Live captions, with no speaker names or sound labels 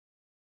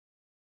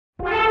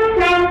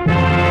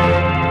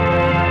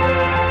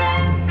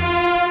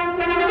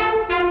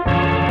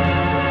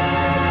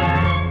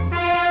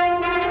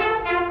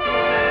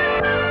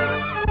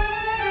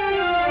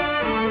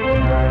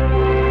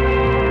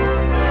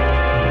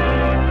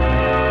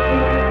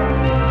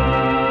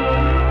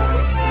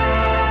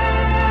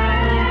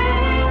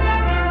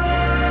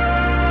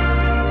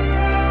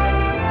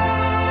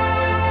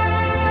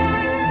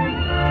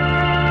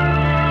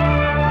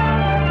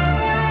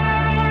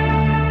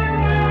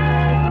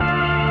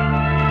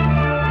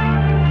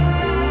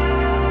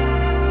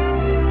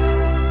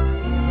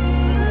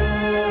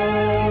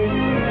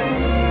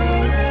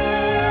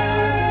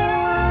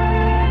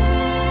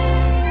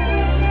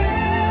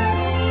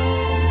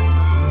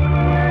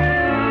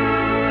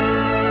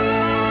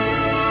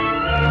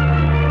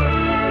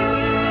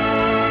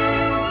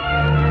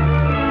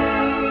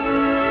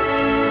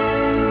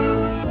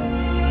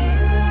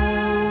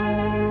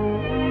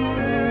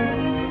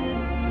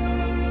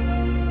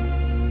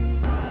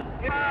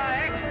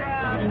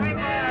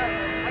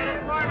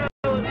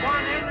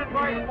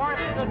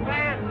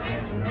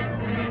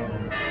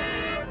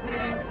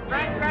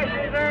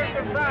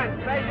your son,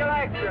 special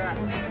extra.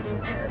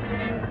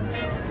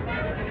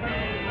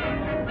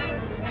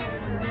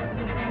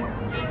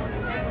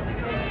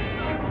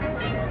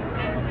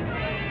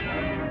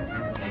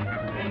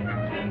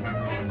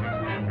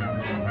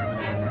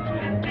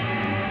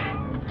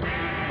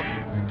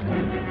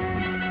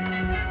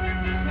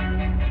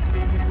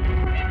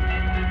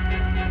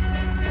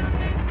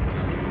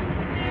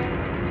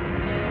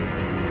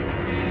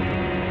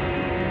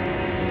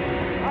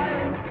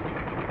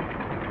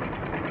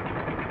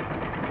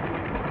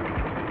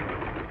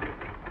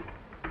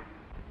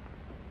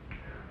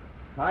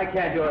 I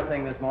can't do a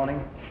thing this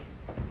morning.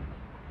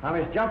 I'm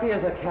as jumpy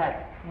as a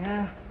cat.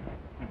 Yeah?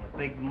 A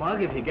big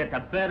mug if you get to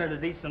bed at a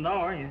decent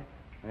hour.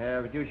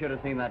 Yeah, but you should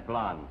have seen that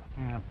blonde.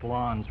 Yeah,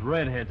 blondes,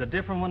 redheads, a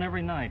different one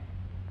every night.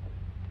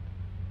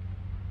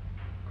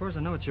 Of course,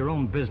 I know it's your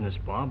own business,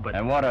 Bob, but...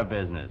 And what a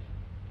business.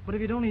 What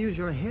if you'd only use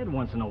your head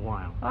once in a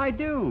while? I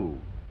do.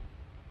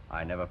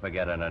 I never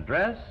forget an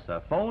address,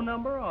 a phone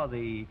number, or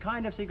the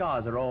kind of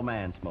cigars an old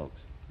man smokes.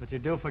 But you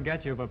do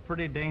forget you have a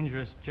pretty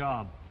dangerous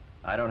job.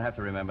 I don't have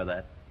to remember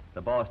that.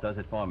 The boss does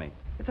it for me.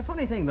 It's a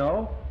funny thing,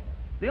 though.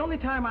 The only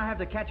time I have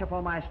to catch up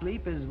on my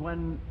sleep is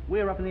when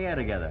we're up in the air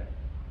together.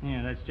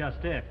 Yeah, that's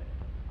just it.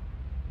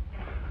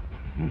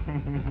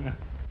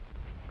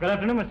 Good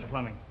afternoon, Mr.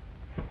 Fleming.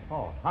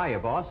 Oh, hiya,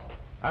 boss.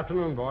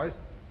 Afternoon, boys.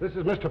 This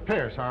is Mr.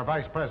 Pierce, our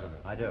vice president.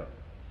 I do.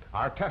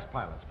 Our test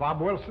pilots,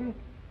 Bob Wilson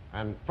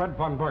and Fred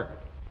von Bergen.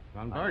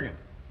 Von Bergen?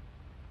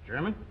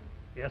 German?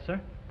 Yes, sir?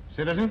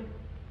 Citizen?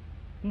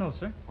 No,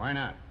 sir. Why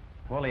not?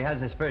 Well, he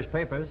has his first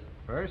papers.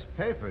 First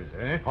papers,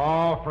 eh?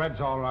 Oh,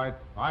 Fred's all right.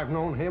 I've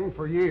known him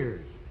for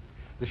years.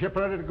 The ship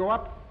ready to go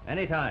up?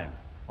 Anytime.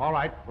 All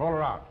right, roll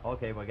her out.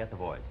 Okay, we'll get the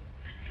boys.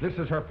 This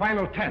is her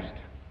final test.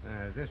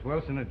 Is this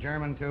Wilson a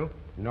German, too?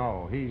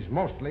 No, he's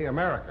mostly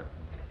American.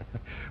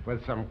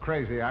 With some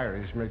crazy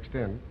Irish mixed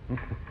in.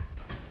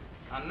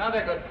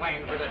 Another good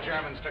plane for the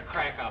Germans to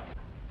crack up.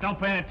 Don't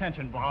pay any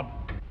attention, Bob.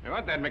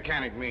 What'd that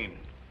mechanic mean?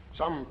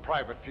 Some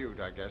private feud,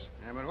 I guess.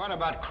 Yeah, but what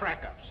about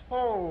crack-ups?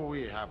 Oh,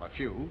 we have a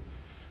few.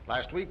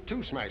 Last week,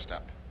 2 smashed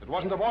up. It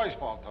wasn't the boys'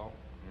 fault, though.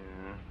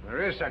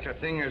 There is such a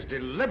thing as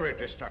deliberate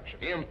destruction.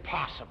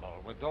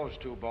 Impossible with those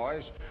 2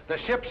 boys. The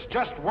ships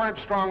just weren't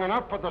strong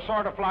enough for the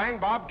sort of flying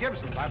Bob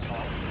gives them, that's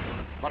all.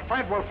 But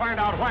Fred will find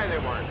out why they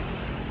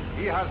weren't.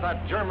 He has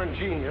that German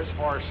genius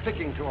for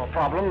sticking to a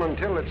problem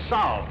until it's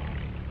solved.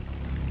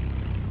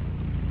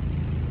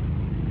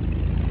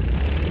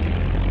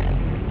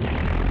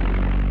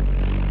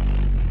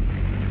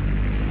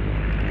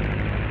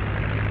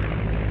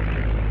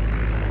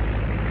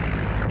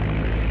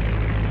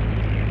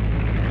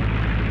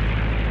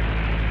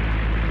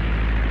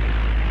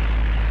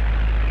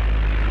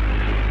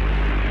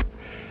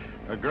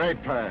 A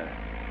great pair.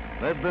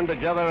 They've been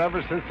together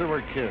ever since they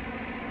were kids.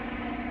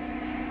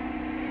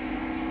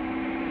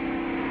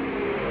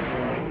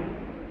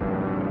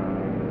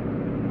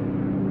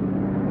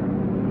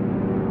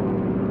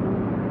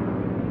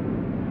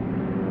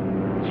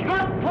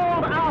 Strut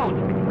pulled out!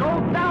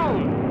 Go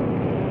down!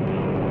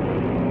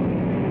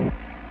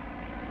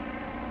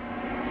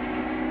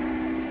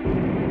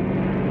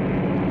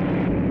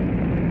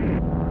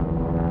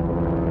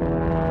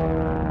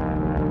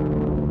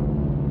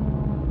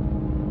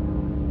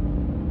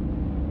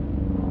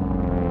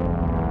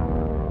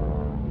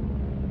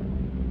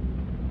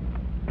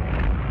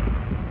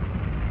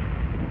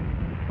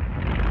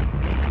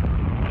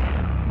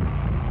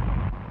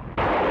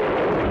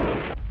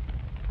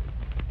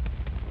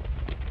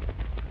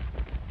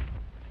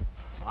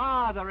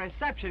 The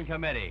reception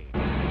committee.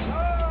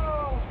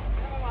 Oh,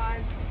 never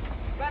mind.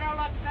 Better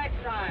luck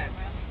next time.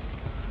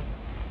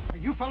 Are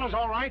you fellas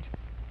all right?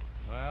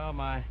 Well,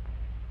 my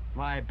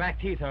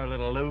back teeth are a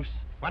little loose.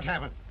 What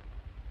happened?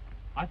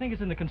 I think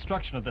it's in the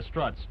construction of the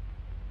struts.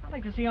 I'd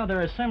like to see how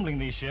they're assembling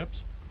these ships.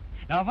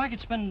 Now, if I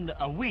could spend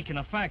a week in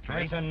a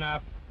factory... That's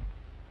enough.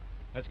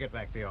 Let's get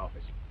back to the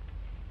office.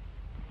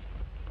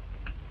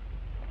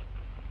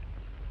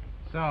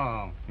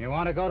 So, you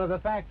want to go to the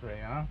factory,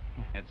 huh?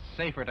 It's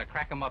safer to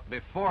crack them up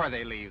before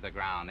they leave the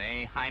ground,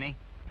 eh, Heine?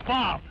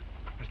 Bob!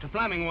 Mr.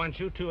 Fleming wants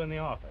you 2 in the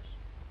office.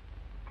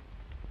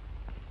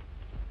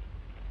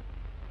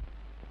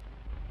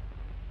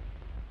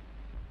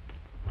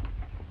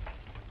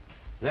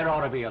 There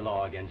ought to be a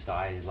law against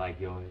eyes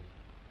like yours.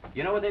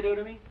 You know what they do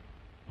to me?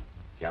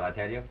 Shall I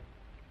tell you?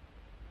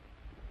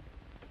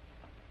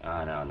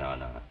 Oh,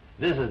 no.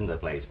 This isn't the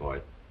place for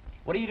it.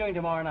 What are you doing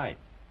tomorrow night?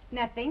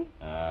 Nothing.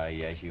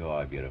 Yes, you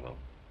are beautiful.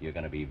 You're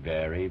going to be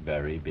very,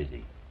 very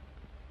busy.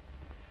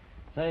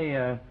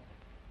 Say,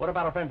 what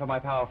about a friend for my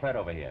pal Fred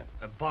over here?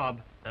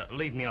 Bob,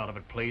 leave me out of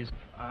it, please.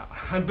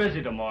 I'm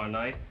busy tomorrow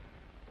night.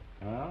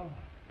 Well,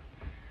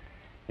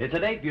 it's a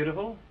date,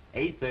 beautiful.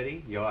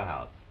 8:30, your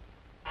house.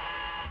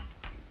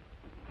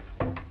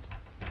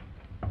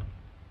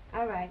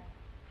 All right.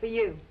 For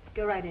you.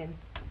 Go right in.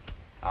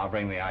 I'll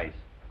bring the ice.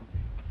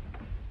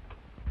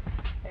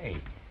 Hey,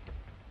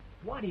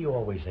 why do you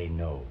always say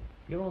no?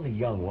 You're only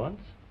young once.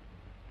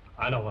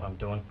 I know what I'm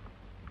doing.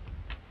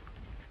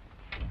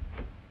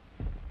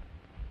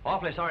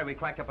 Awfully sorry we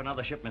cracked up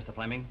another ship, Mr.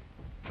 Fleming.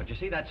 But you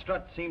see, that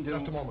strut seemed to...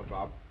 Just a moment,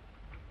 Bob.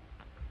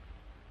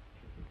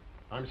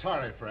 I'm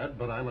sorry, Fred,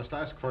 but I must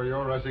ask for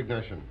your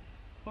resignation.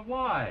 But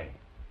why?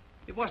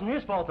 It wasn't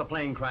his fault the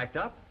plane cracked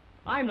up.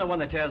 I'm the one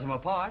that tears them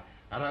apart.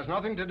 That has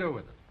nothing to do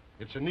with it.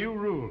 It's a new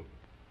rule.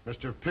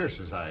 Mr.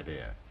 Pierce's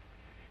idea.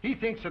 He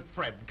thinks that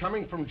Fred,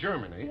 coming from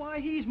Germany... Why,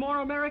 he's more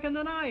American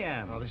than I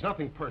am. No, there's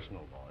nothing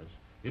personal, boys.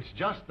 It's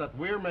just that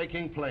we're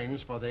making planes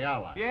for the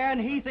Allies. Yeah,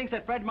 and he thinks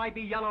that Fred might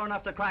be yellow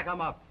enough to crack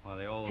 'em up. Well,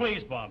 the old...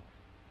 Please, Bob.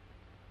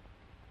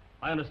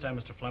 I understand,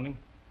 Mr. Fleming.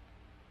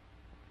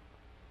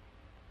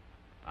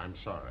 I'm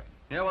sorry.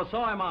 Yeah, well,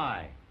 so am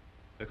I.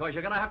 Because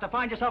you're going to have to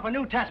find yourself a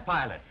new test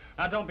pilot.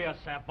 Now, don't be a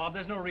sap, Bob.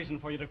 There's no reason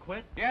for you to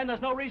quit. Yeah, and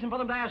there's no reason for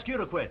them to ask you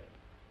to quit.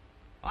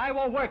 I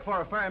won't work for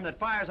a firm that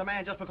fires a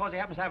man just because he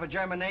happens to have a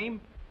German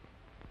name.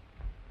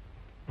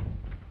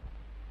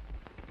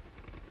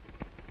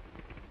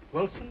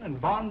 Wilson and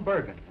von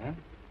Bergen, huh?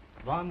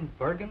 Von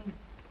Bergen?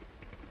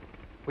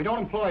 We don't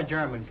employ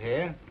Germans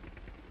here.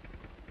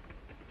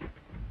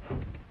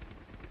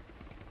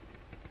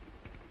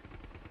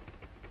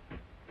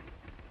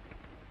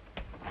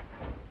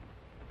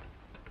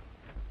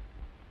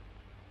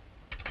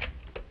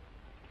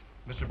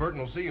 Mr. Burton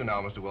will see you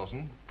now, Mr.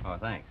 Wilson. Oh,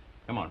 thanks.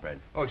 Come on,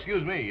 Fred. Oh,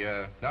 excuse me,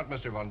 not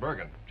Mr. von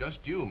Bergen. Just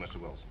you, Mr.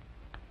 Wilson.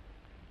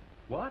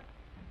 What?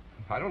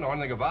 I don't know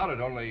anything about it,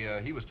 only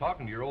he was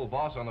talking to your old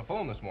boss on the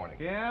phone this morning.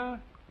 Yeah?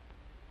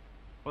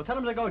 Well, tell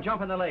him to go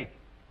jump in the lake.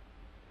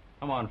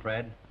 Come on,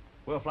 Fred.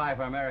 We'll fly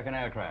for American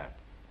aircraft.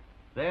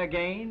 Their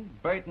gain,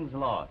 Burton's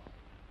loss.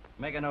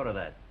 Make a note of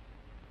that.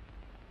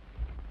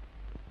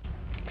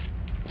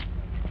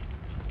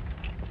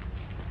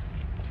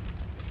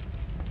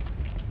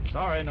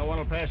 Sorry, no one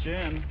will pass you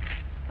in.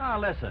 Now,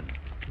 listen.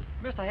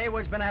 Mr.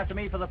 Hayward's been after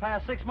me for the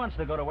past 6 months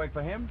to go to work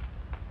for him.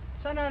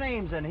 Send our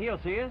names in.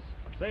 He'll see us.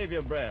 Save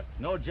your breath.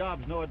 No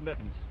jobs, no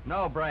admittance.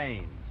 No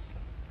brains.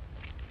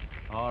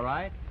 All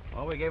right.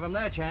 Well, we gave them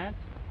their chance.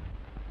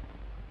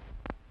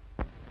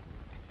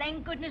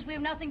 Thank goodness we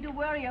have nothing to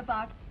worry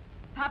about.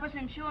 Papa's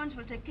insurance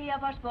will take care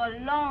of us for a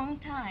long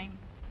time.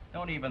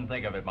 Don't even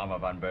think of it, Mama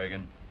von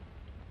Bergen.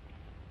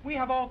 We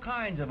have all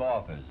kinds of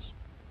offers.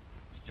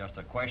 It's just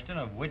a question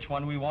of which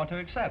one we want to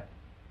accept.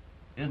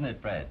 Isn't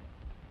it, Fred?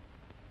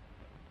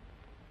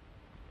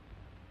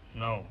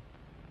 No.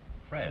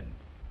 Fred.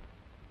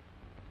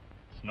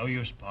 It's no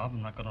use, Bob.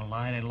 I'm not going to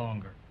lie any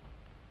longer.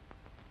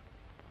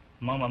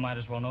 Mama might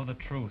as well know the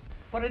truth.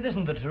 But it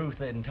isn't the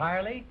truth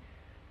entirely.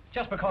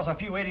 Just because a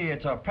few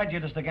idiots are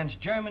prejudiced against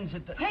Germans,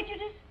 it...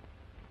 Prejudice?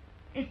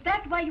 Is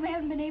that why you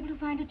haven't been able to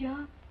find a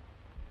job?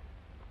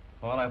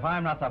 Well, if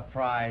I'm not the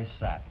prize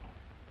sap,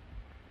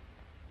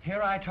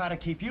 here I try to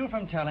keep you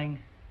from telling,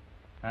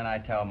 and I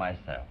tell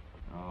myself.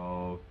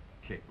 Oh,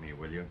 kick me,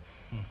 will you?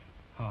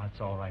 Oh, it's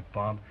all right,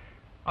 Bob.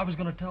 I was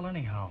going to tell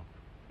anyhow.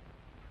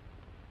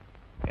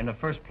 In the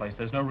first place,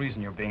 there's no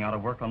reason you're being out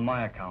of work on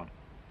my account.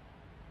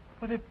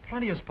 But there are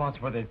plenty of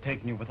spots where they've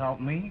taken you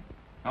without me.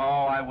 Oh,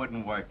 I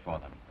wouldn't work for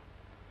them.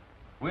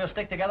 We'll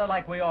stick together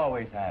like we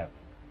always have.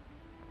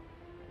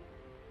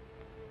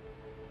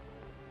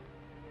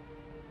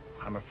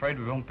 I'm afraid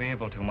we won't be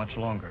able to much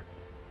longer.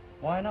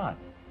 Why not?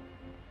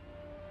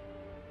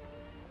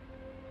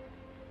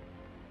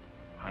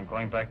 I'm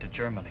going back to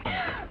Germany.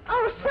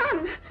 Our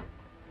son!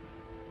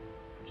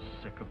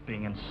 I'm sick of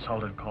being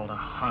insulted, called a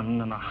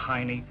Hun and a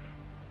Heine.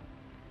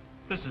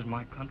 This is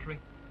my country.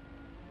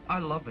 I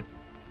love it.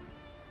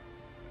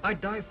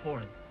 I'd die for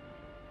it.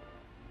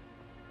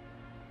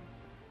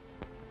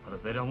 But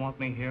if they don't want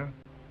me here,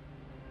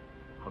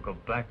 I'll go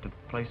back to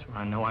the place where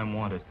I know I'm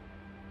wanted.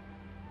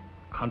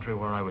 The country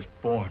where I was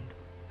born.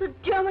 The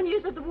German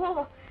years of the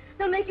war.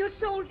 They'll make you a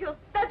soldier.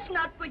 That's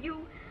not for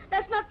you.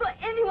 That's not for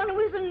anyone who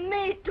isn't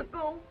made to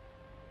go.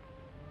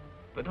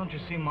 But don't you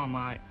see,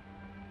 Mama,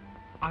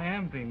 I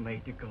am being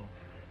made to go.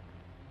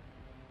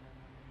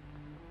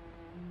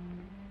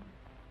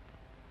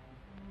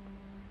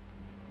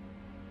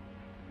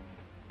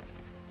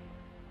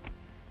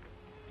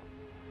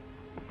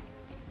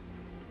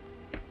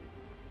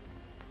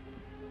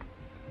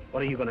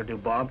 What are you going to do,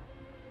 Bob?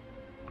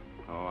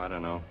 Oh, I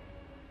don't know.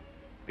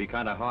 Be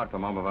kind of hard for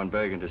Mama von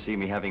Bergen to see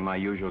me having my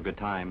usual good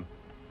time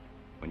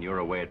when you're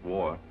away at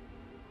war.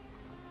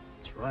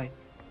 That's right.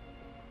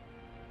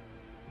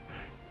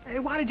 Hey,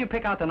 why did you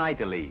pick out the night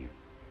to leave?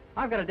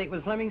 I've got a date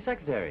with Fleming's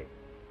secretary.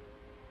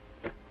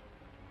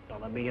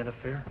 Don't let me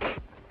interfere.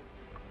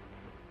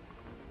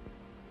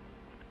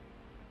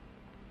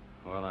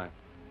 Well,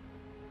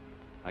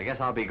 I guess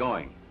I'll be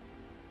going.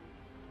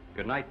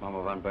 Good night,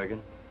 Mama von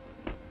Bergen.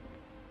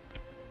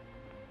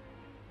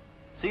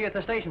 See you at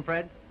the station,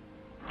 Fred.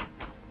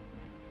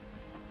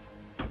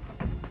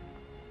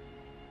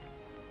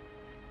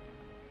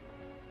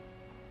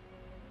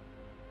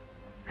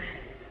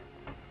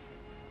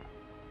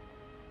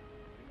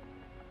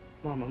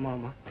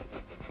 Mama,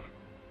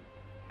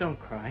 don't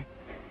cry.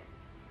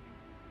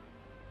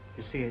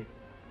 You see,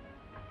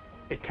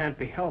 it can't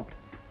be helped.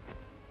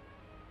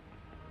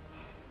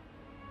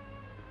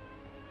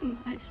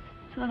 My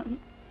son.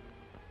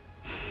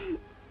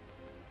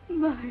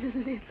 My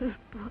little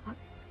boy.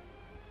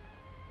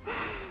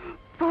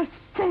 For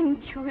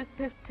centuries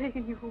they've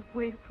taken you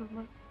away from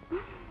us.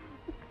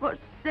 For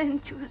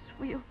centuries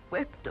we have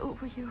wept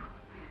over you.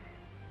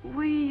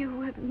 We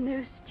who have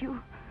nursed you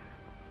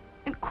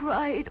and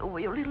cried over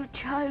your little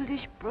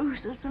childish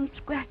bruises and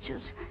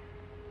scratches.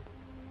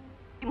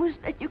 We must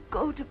let you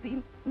go to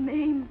be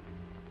maimed,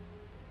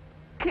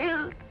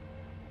 killed.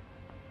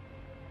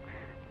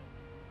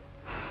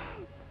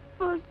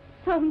 For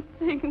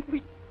something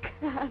we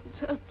can't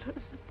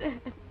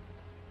understand.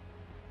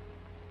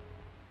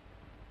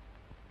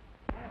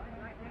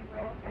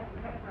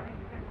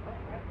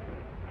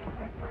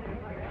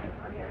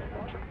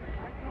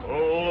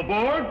 All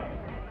aboard!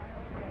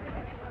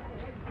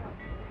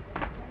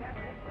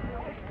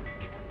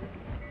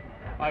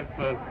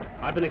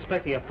 I've been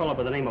expecting a fellow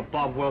by the name of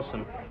Bob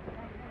Wilson.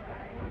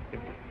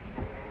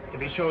 If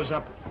he shows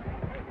up,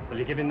 will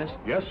you give him this?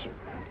 Yes, sir.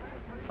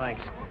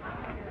 Thanks.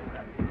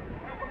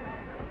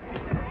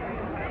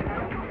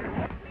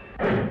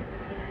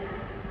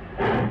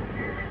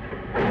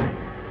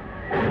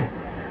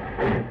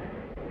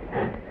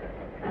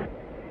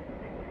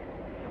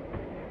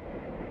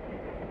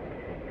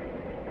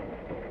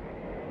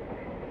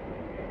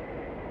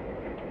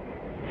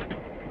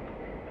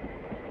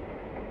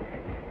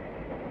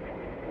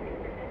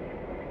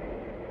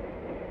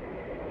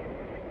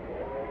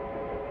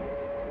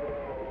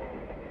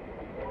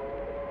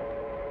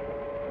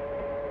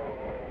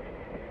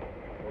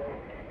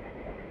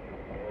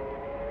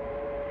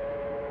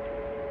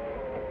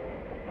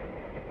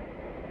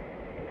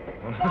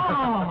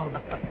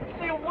 Bob!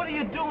 Say, what are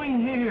you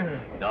doing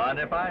here? Darned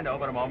if I know,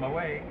 but I'm on my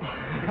way.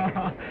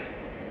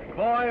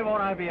 Boy,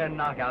 won't I be a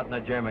knockout in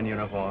a German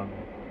uniform.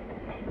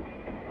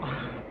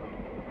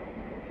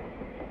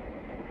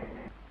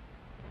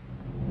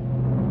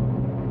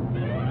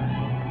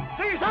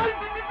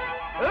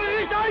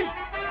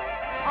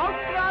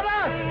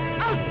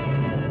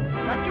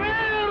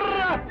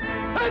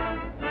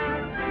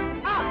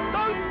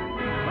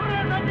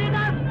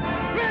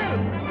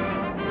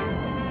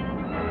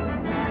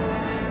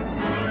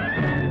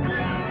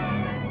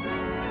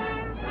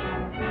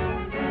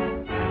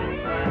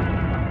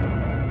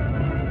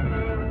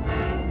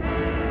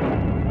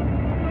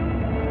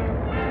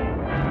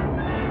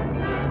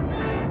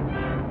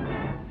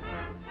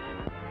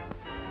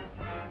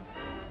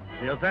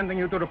 We are sending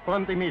you to the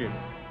front immediately.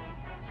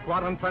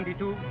 Squadron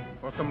 22,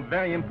 for some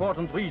very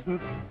important reasons,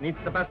 needs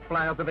the best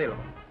flyers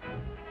available.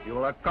 You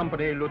will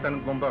accompany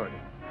Lieutenant von Bergen.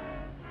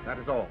 That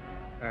is all.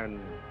 And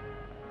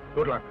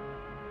good luck.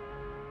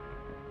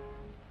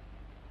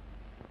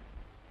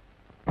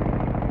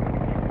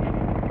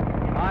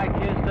 I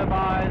kissed her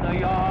by the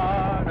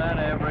yard and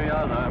every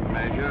other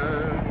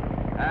measure.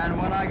 And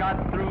when I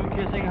got through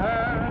kissing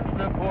her,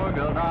 the poor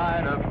girl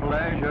died of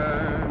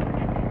pleasure.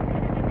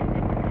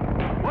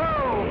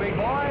 Whoa, big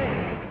boy!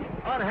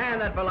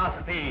 Unhand that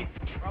velocipede.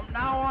 From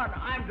now on,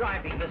 I'm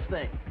driving this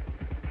thing.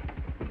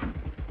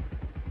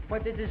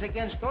 But it is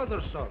against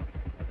orders, sir.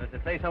 Does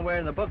it say somewhere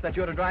in the book that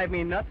you're to drive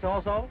me nuts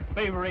also?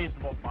 Be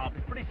reasonable, Bob.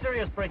 It's pretty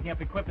serious breaking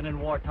up equipment in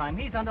wartime.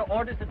 He's under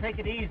orders to take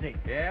it easy.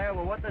 Yeah,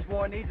 well, what this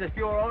war needs is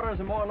fewer orders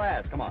and more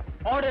laughs. Come on.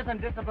 Orders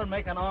and discipline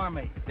make an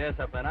army.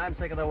 Discipline. I'm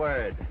sick of the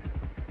word.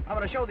 I'm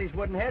going to show these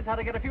wooden heads how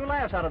to get a few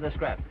laughs out of this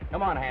scrap.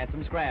 Come on,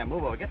 handsome. Scram.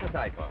 Move over. Get the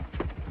sidecar.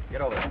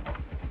 Get over there.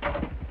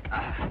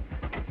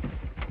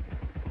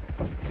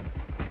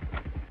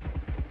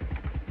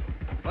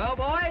 Well,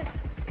 boys,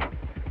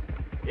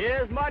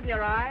 here's mud in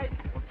your eyes.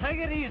 Well, take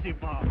it easy,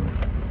 Bob.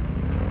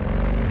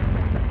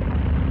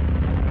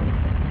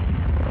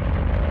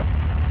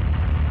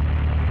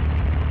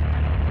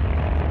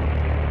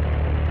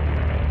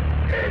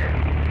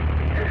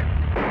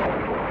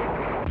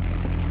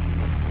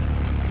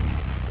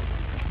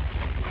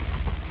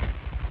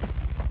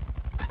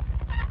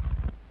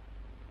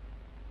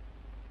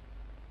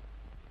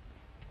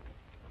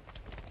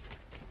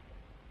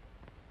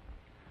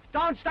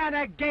 Don't stand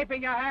there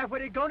gaping your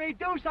half-witted goony.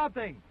 Do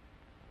something.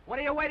 What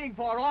are you waiting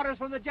for? Orders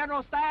from the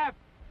General Staff?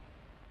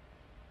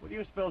 Will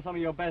you spill some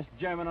of your best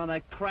German on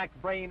that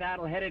crack-brained,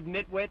 addle-headed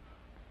nitwit?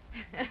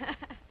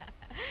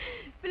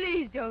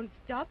 Please don't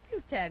stop,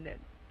 Lieutenant.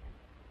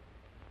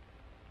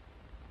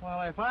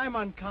 Well, if I'm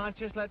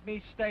unconscious, let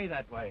me stay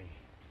that way.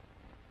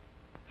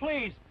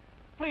 Please,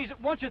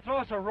 won't you throw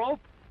us a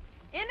rope?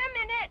 In a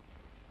minute.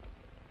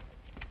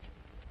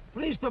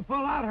 Please to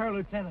pull out her,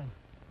 Lieutenant.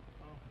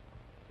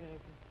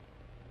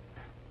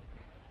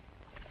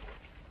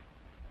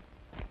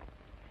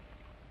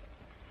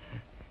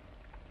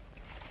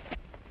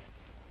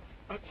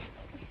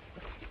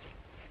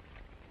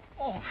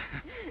 Oh,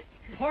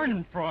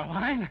 pardon,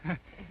 Fräulein.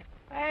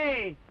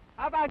 Hey,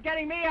 how about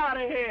getting me out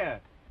of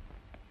here?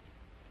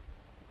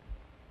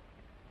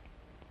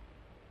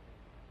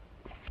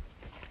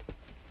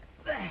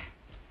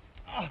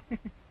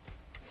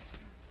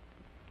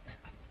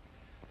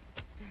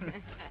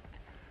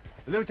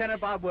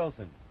 Lieutenant Bob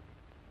Wilson.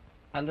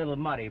 A little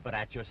muddy, but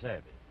at your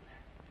service.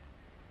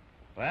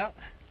 Well,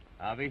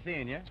 I'll be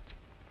seeing you.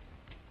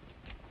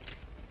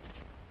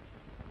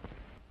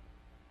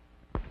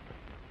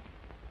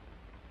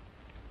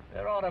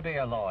 There ought to be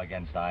a law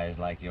against eyes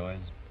like yours.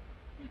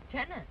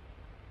 Lieutenant,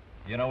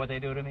 You know what they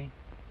do to me?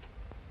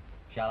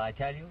 Shall I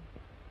tell you?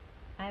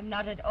 I'm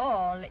not at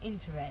all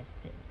interested.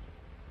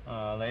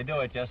 Oh, they do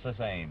it just the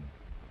same.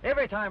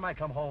 Every time I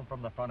come home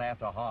from the front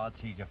after a hard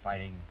siege of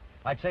fighting,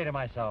 I'd say to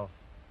myself,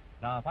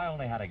 now, if I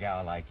only had a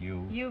gal like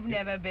you... You've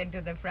never been to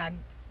the front.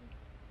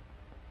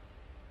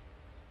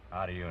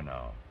 How do you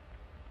know?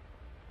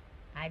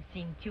 I've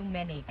seen too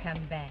many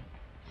come back.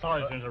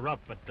 Sorry to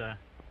interrupt, but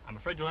I'm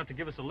afraid you'll have to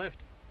give us a lift.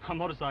 Our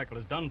motorcycle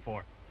is done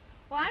for.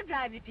 Well, I'll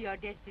drive you to your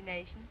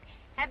destination.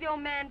 Have your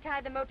man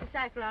tie the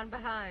motorcycle on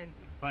behind.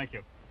 Thank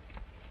you.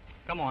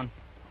 Come on.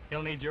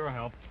 He'll need your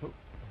help.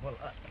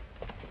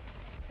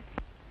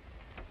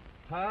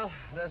 Well,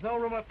 there's no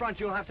room up front.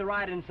 You'll have to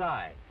ride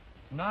inside.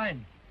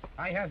 9.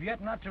 I have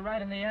yet not to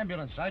ride in the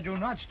ambulance. I do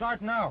not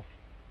start now.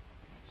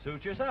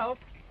 Suit yourself.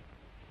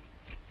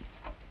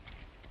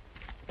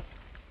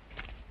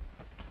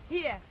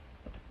 Here,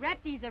 wrap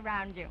these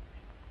around you.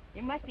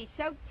 You must be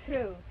soaked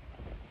through.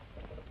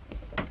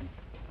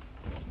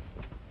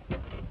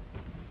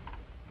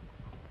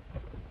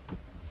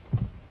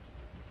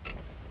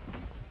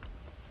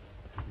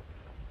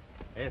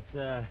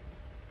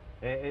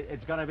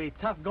 It's going to be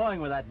tough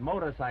going with that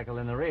motorcycle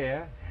in the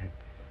rear.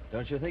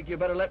 Don't you think you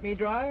better let me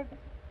drive?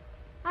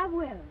 I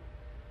will.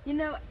 You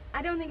know,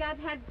 I don't think I've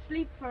had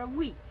sleep for a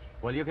week.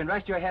 Well, you can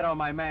rest your head on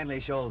my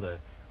manly shoulder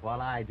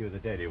while I do the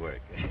dirty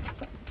work.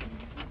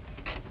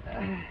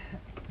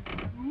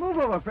 Move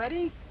over,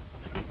 Freddie.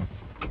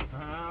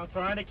 I'll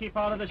try to keep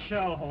out of the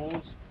shell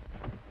holes.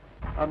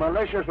 A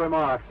malicious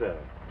remark, sir.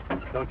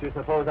 Don't you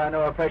suppose I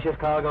know a precious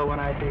cargo when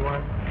I see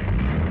one?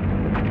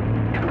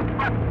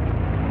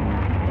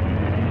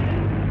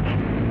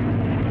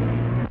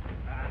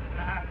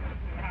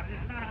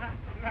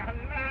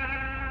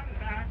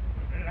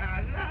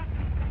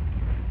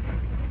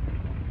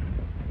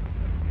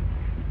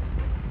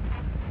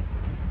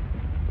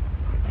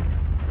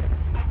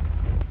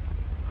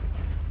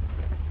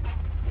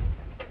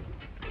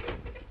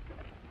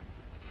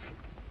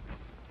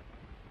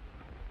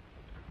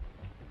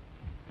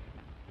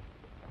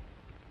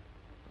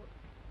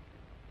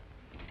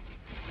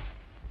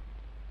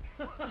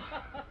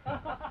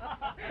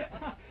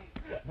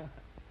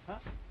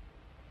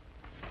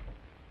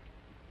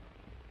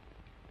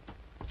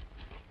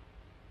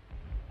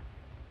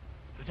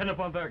 Lieutenant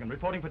von Bergen,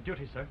 reporting for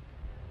duty, sir.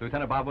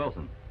 Lieutenant Bob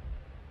Wilson.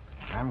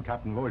 I'm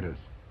Captain Wolders.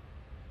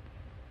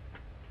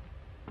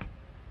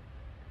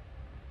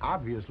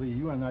 Obviously,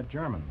 you are not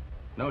German.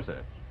 No,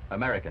 sir.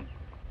 American.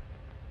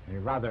 A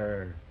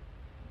rather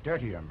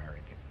dirty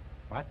American.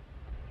 What?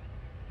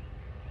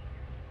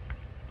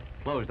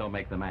 Clothes don't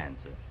make the man,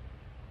 sir.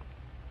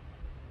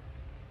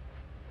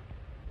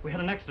 We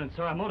had an accident,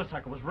 sir. Our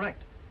motorcycle was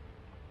wrecked.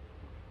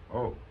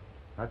 Oh,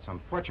 that's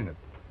unfortunate.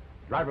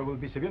 The driver will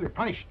be severely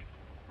punished.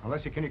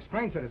 Unless you can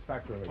explain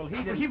satisfactorily. Well,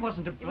 he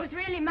wasn't to It was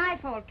really my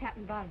fault,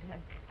 Captain Bonter.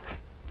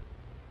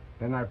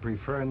 Then I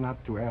prefer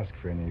not to ask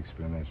for any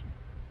explanation.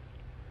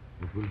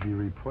 It will be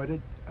reported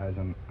as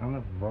an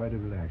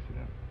unavoidable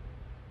accident.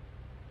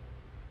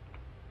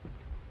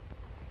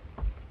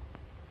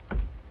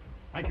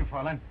 Thank you,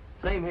 Fräulein.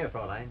 Same here,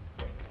 Fräulein.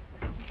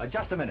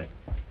 Just a minute.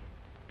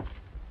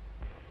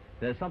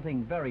 There's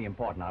something very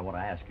important I want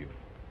to ask you.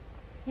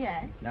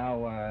 Yes?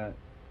 Now,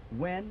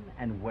 when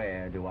and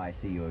where do I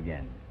see you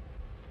again?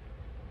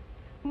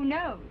 Who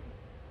knows?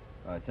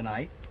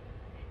 Tonight?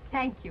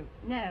 Thank you.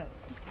 No.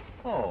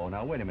 Oh,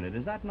 now, wait a minute.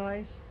 Is that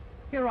nice?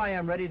 Here I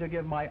am ready to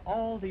give my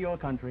all to your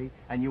country,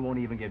 and you won't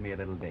even give me a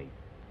little date.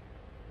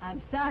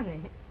 I'm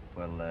sorry.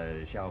 Well,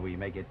 shall we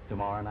make it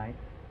tomorrow night?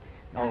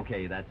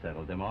 Okay, that's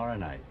settled. Tomorrow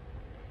night.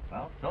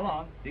 Well, so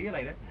long. See you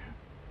later.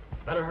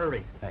 Better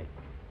hurry. Hey,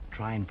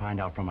 try and find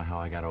out from her how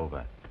I got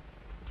over.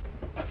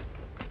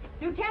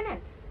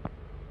 Lieutenant,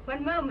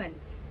 one moment.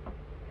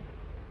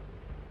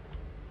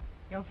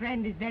 Your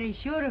friend is very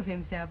sure of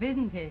himself,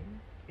 isn't he?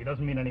 He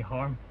doesn't mean any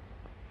harm.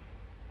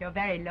 You're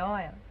very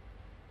loyal.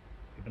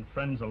 We've been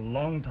friends a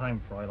long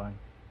time, Fräulein.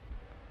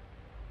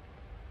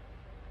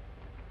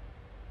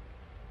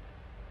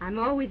 I'm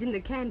always in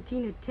the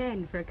canteen at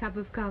 10 for a cup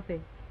of coffee.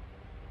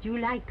 Do you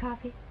like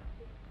coffee?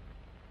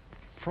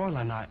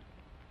 Fräulein, I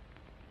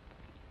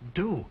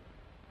do.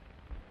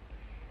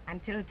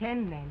 Until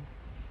 10, then.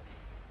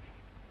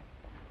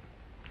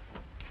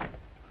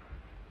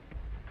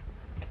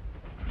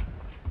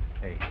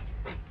 Hey,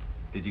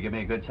 did you give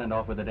me a good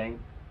send-off with the dame?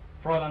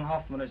 Fräulein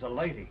Hoffman is a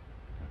lady.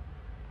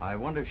 I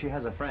wonder if she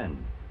has a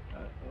friend.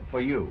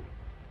 For you.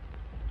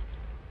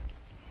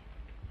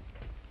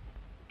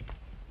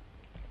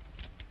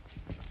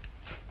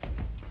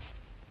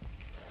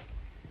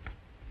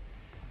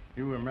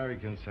 You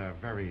Americans are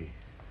very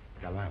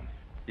gallant.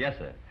 Yes,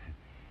 sir.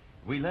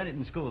 We learned it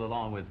in school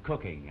along with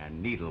cooking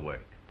and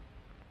needlework.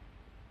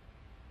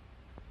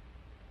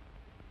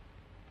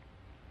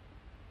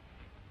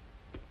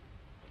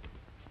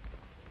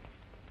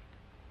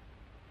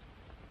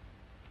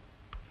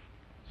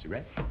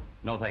 Cigarette?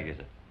 No, thank you,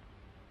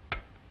 sir.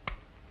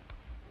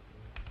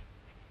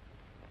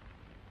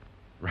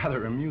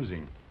 Rather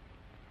amusing.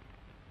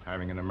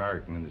 having an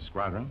American in the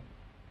squadron.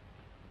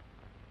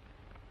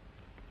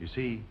 You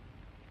see,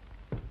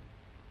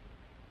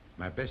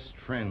 my best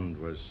friend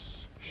was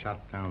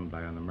shot down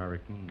by an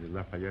American, the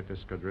Lafayette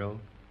Escadrille.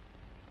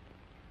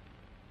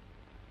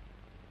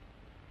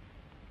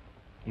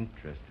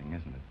 Interesting,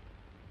 isn't it?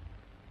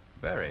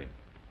 Very.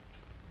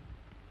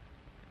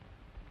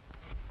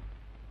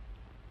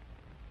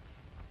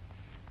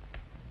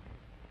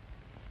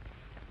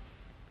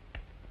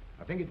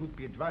 I think it would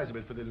be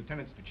advisable for the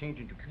lieutenants to change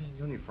into clean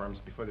uniforms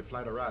before the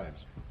flight arrives.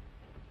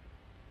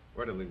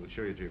 Orderly will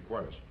show you to your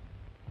quarters.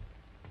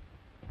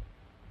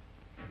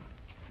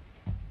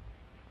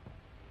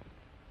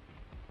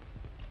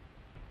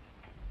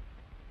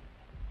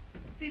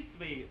 This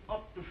way,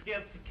 up the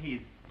stairs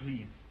case,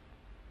 please.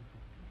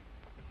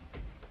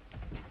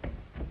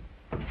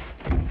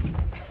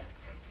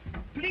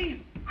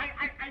 Please,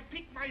 I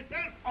pick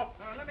myself up.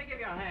 Let me give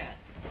you a hand.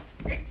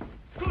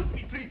 Excuse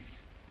me, please.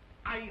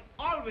 I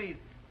always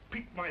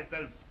pick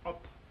myself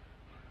up.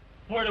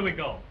 Where do we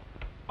go?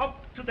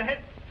 Up to the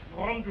heads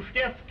from the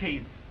stairs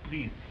case,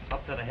 please.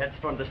 Up to the heads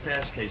from the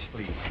stairs case,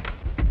 please.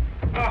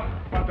 Ah,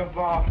 what a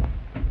war.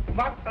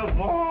 What a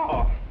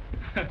war.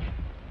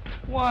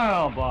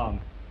 Well, Bob.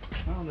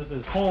 Well, this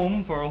is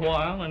home for a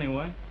while,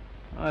 anyway.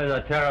 Oh, these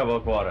are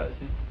terrible quarters.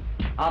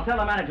 I'll tell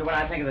the manager what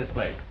I think of this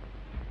place.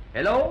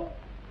 Hello?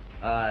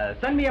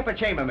 Send me up a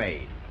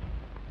chambermaid.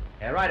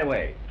 Right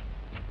away.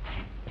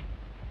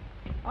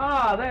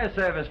 Ah, there's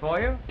service for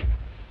you.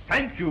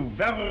 Thank you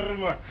very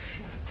much.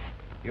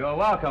 You're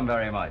welcome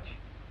very much.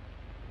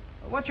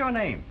 What's your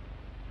name?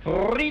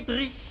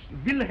 Friedrich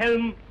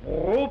Wilhelm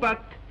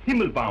Robert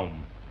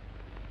Himmelbaum.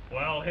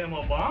 Well,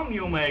 Himmelbaum,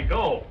 you may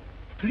go.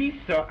 Please,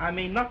 sir, I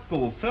may not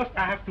go. First,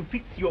 I have to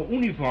fix your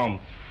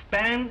uniforms.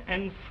 Span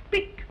and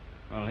spick.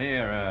 Well,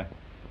 here,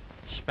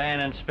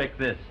 span and spick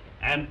this.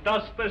 And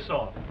dust this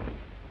off.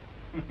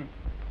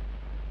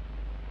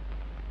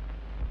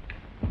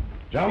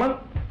 Gentlemen,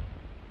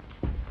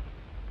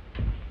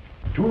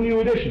 2 new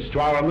additions to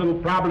our little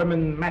problem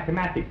in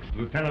mathematics.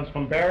 Lieutenants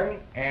von Bergen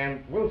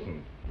and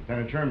Wilson.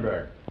 Lieutenant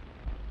Schoenberg.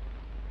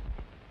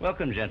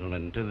 Welcome,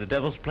 gentlemen, to the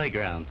Devil's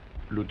Playground.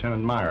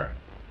 Lieutenant Meyer.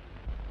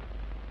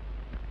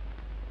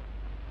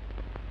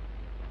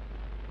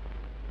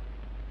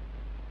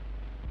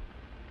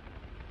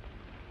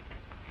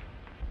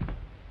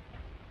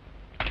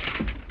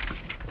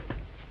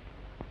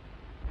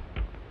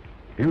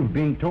 You've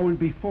been told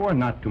before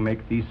not to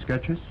make these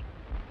sketches.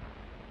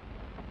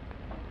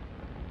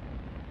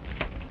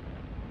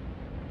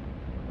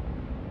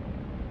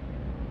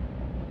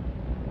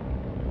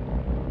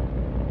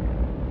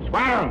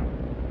 Squadron!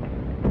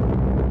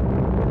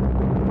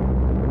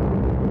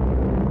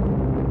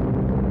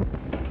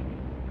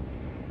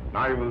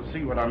 Now you will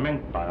see what I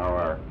meant by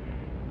our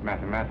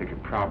mathematical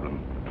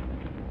problem.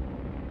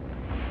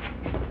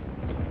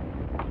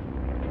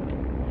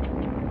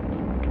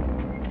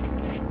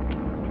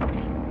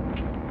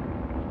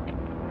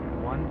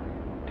 One,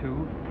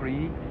 2,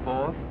 3,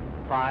 4,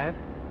 5,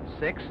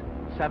 6,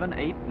 7,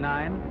 8,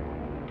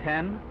 9,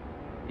 10,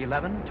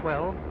 11,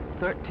 12,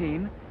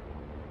 13,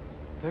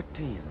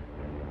 13.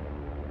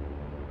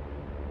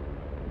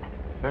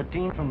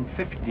 13 from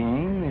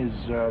 15 is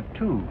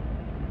 2.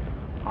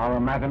 Our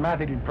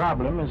mathematical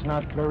problem is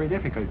not very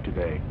difficult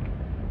today.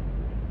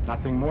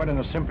 Nothing more than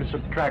a simple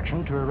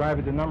subtraction to arrive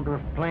at the number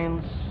of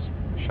planes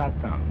shot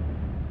down.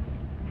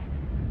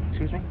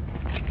 Excuse me?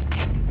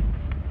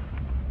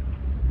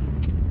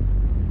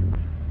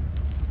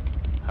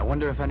 I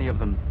wonder if any of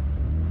them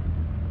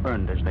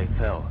burned as they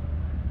fell.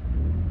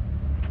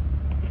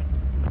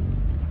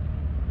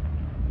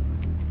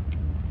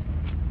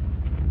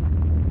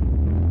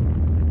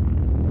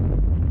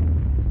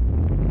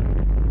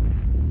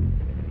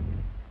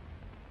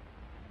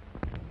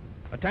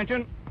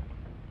 Attention.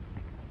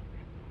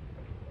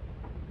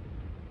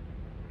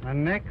 The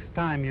next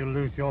time you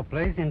lose your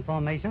place in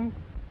formation,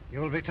 you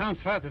will be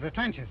transferred to the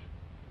trenches.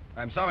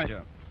 I'm sorry,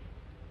 sir.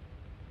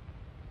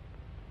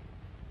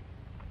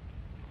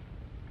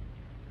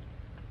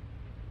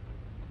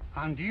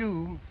 And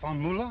you, von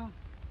Muller,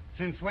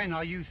 since when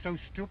are you so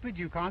stupid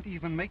you can't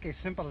even make a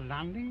simple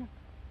landing?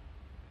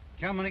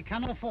 Germany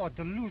cannot afford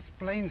to lose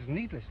planes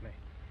needlessly,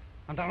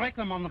 and to wreck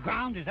them on the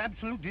ground is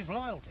absolute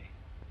disloyalty.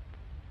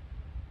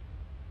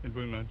 It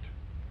will not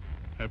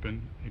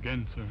happen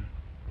again, sir.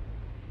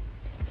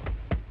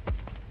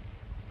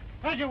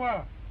 As you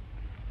were.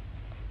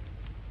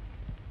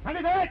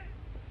 Ready, Dick?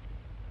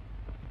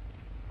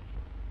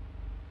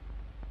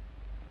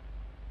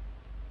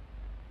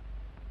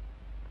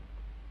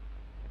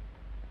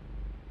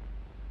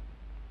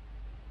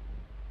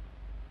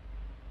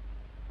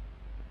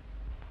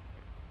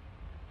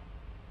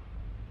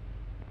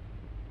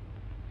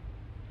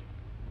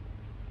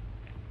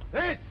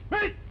 Hey,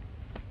 speak!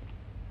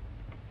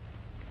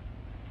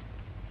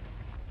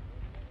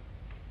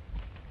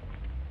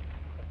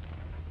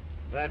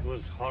 That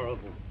was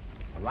horrible.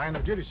 A line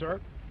of duty,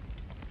 sir.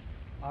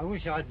 I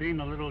wish I'd been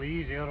a little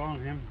easier on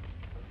him.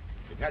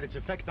 It had its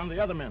effect on the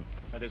other men.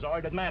 That is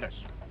all that matters.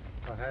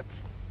 Perhaps.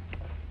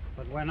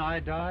 But when I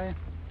die,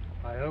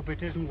 I hope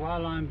it isn't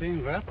while I'm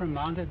being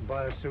reprimanded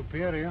by a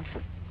superior.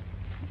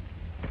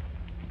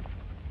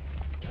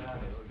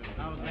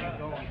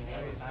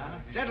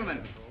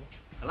 Gentlemen,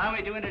 allow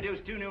me to introduce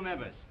two new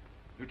members,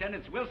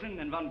 Lieutenants Wilson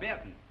and von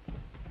Bergen.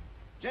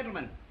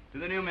 Gentlemen, to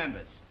the new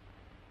members.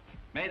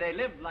 May they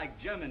live like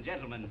German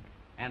gentlemen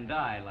and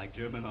die like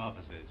German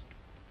officers.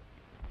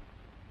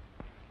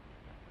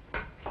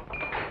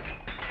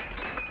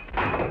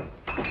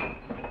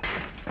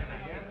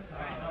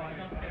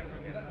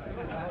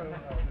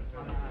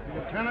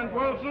 Lieutenant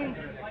Wilson,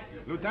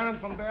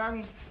 Lieutenant von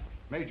Bergen,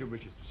 Major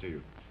wishes to see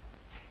you.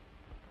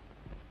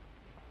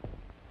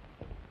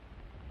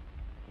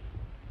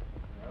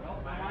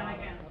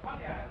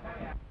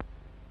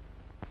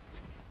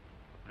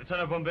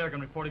 Lieutenant von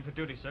Bergen reporting for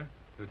duty, sir.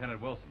 Lieutenant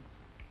Wilson.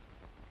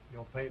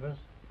 Your papers?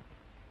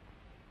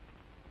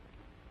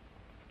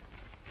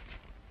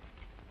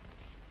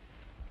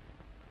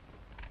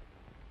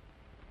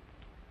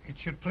 It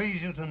should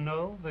please you to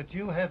know that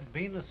you have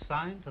been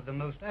assigned to the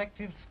most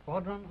active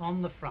squadron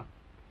on the front.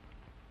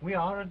 We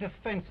are a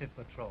defensive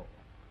patrol,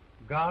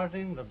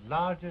 guarding the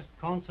largest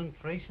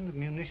concentration of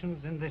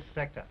munitions in this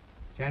sector.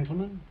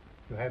 Gentlemen,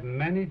 you have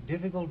many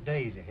difficult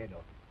days ahead of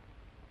you.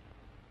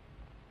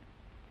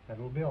 That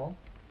will be all.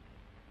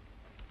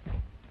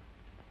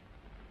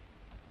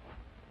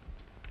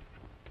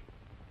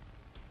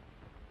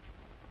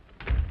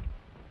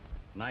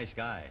 Nice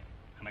guy.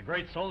 And a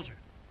great soldier.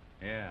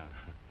 Yeah.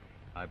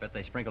 I bet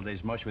they sprinkled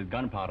his mush with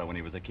gunpowder when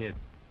he was a kid.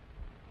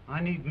 I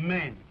need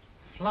men,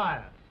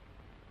 flyers,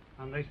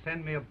 and they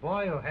send me a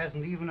boy who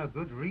hasn't even a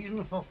good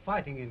reason for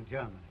fighting in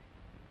Germany.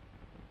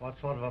 What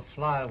sort of a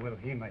flyer will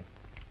he make?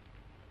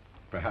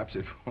 Perhaps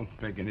it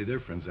won't make any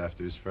difference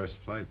after his first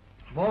flight.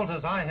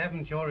 Walters, I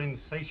haven't your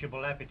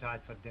insatiable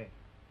appetite for death.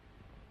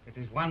 It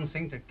is one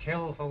thing to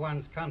kill for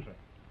one's country,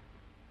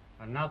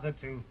 another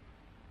to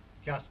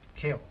just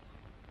kill.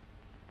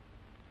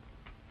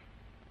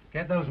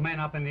 Get those men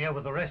up in the air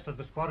with the rest of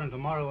the squadron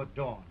tomorrow at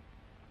dawn.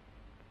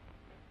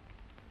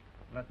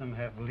 Let them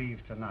have leave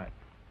tonight.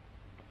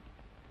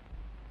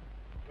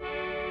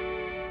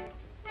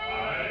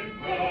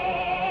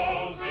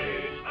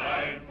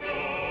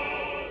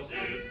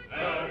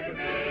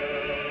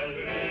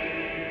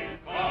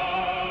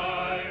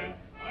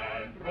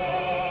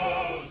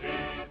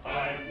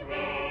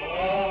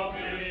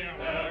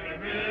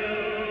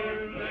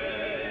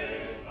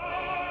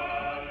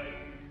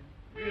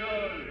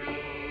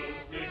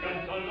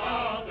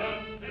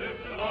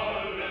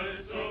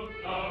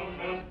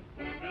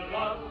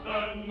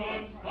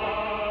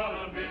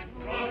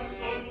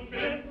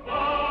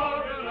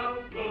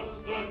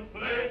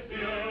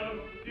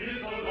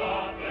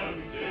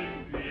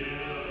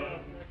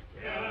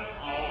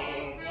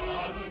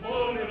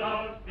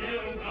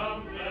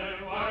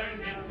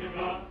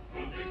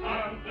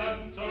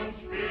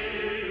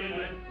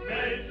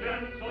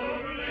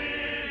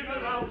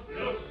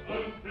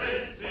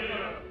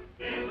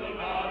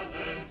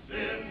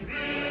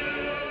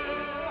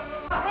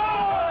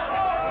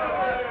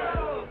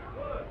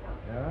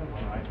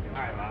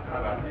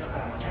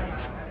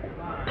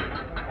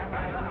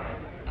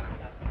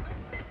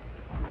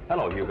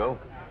 Hello, Hugo.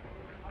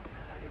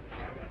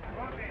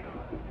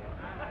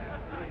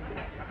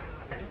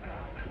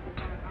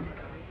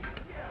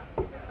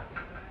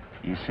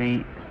 You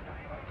see,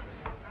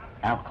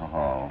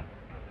 alcohol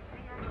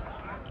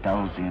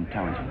dulls the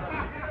intelligence.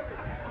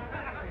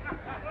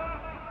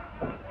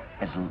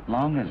 As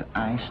long as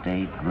I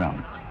stay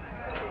drunk,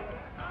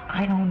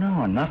 I don't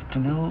know enough to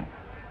know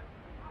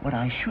what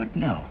I should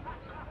know.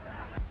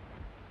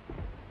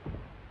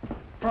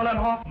 Fräulein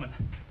Hoffman.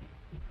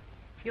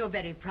 You're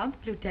very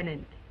prompt,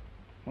 Lieutenant.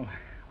 Well,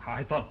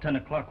 I thought 10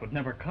 o'clock would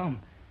never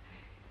come.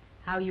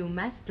 How you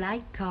must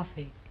like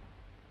coffee.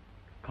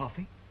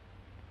 Coffee?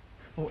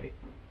 Oh,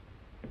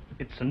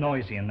 it's so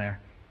noisy in there.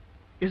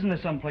 Isn't there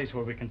some place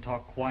where we can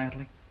talk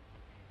quietly?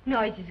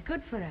 Noise is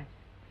good for us.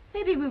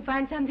 Maybe we'll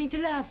find something to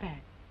laugh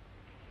at.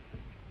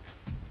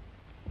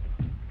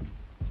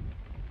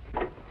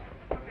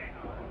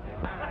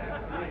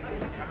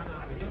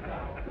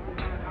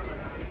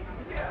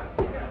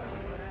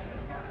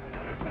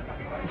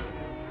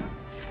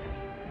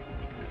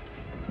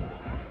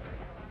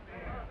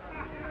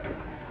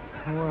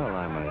 Well,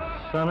 I'm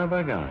a son of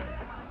a gun.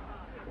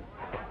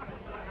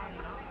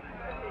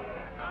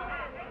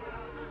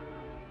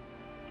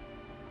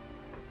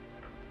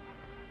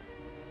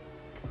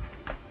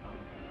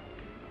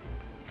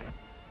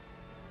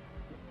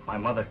 My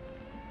mother.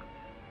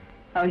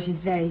 Oh, she's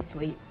very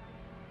sweet.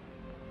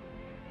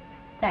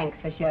 Thanks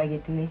for showing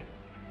it to me.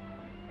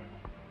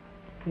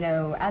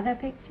 No other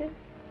pictures?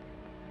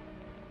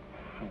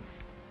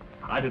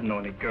 I didn't know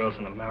any girls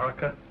in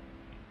America.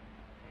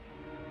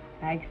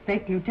 I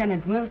expect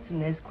Lieutenant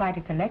Wilson has quite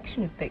a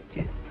collection of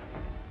pictures.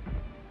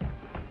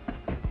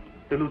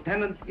 The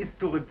lieutenant is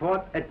to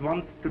report at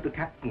once to the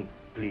captain,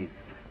 please.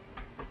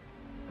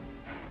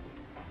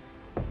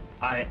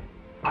 I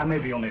may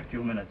be only a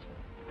few minutes.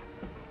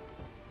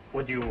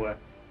 Would you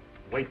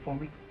wait for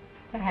me?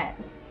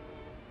 Perhaps.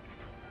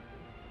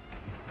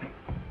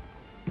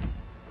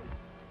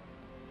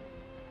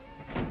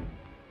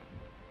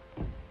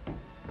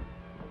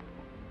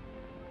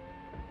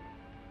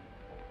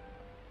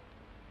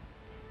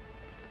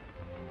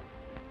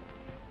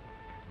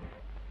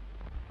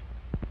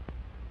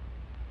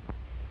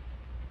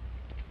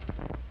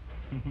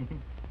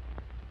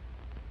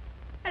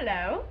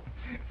 Hello.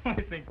 What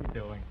do you think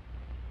you're doing?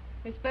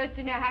 We're supposed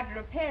to know how to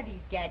repair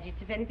these gadgets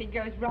if anything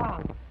goes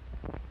wrong.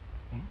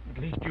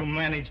 At least you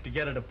managed to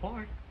get it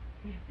apart.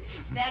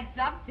 That's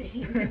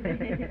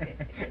something.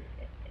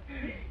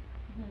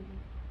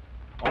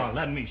 Oh,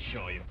 let me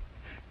show you.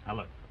 Now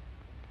look,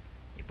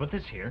 you put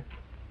this here,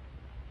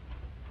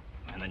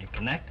 and then you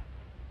connect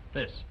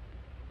this.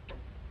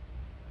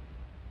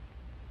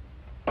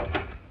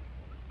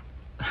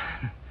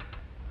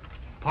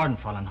 Pardon,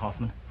 Fräulein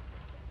Hoffman.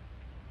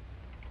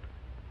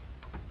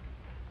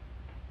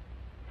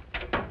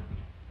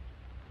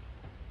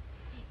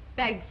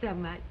 Thanks so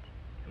much.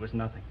 It was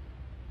nothing.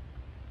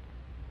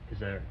 Is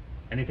there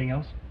anything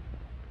else?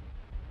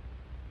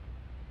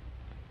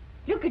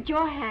 Look at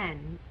your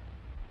hands.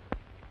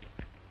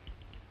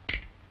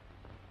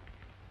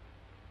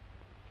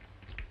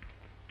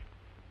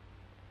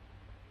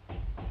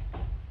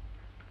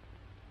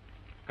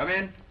 Come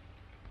in.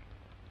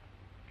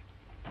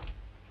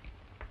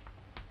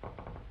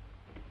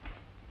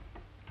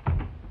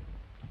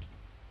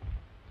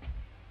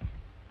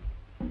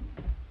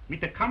 With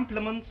the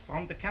compliments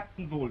from the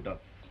Captain Woldorf.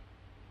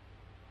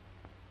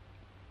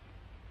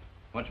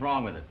 What's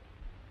wrong with it?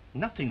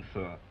 Nothing,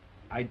 sir.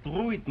 I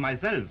drew it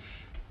myself.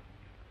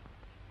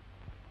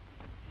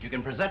 You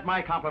can present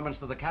my compliments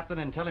to the captain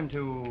and tell him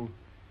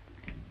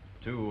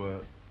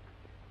to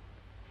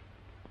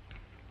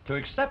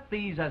accept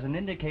these as an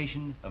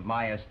indication of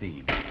my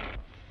esteem.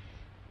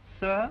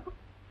 Sir?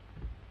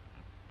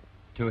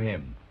 To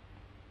him.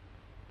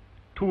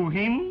 To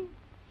him,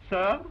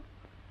 sir?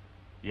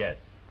 Yes.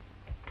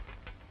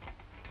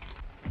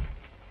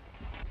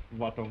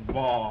 What a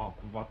war,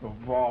 what a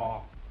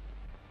war.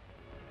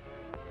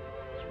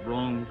 It's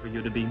wrong for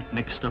you to be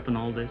mixed up in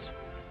all this.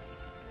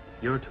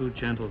 You're too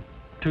gentle,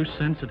 too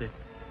sensitive.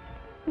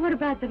 What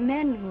about the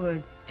men who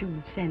are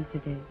too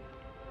sensitive?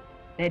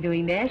 They're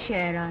doing their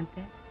share, aren't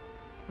they?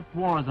 But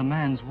war is a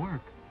man's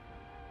work.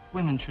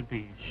 Women should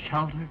be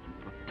sheltered,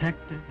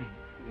 protected.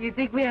 You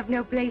think we have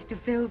no place to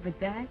fill but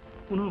that?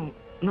 Oh,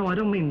 no, I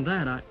don't mean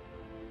that.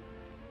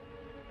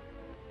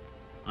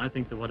 I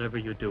think that whatever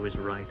you do is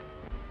right.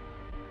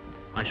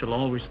 I shall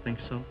always think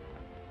so.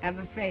 I'm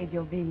afraid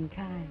you're being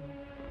kind.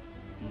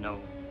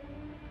 No.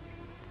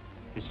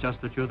 It's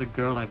just that you're the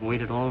girl I've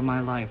waited all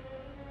my life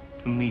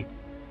to meet.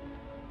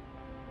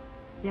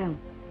 No.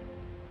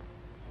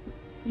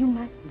 You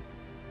mustn't.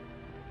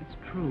 It's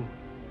true.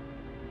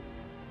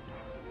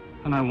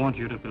 And I want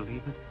you to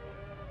believe it.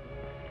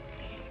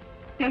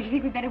 Don't you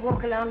think we'd better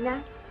walk along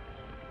now?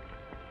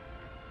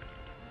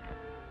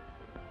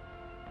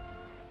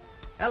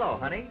 Hello,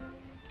 honey.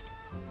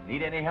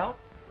 Need any help?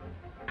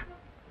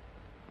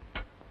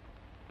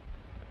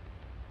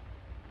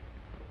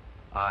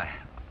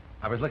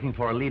 I was looking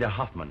for Alida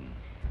Hoffman.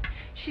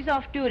 She's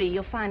off duty.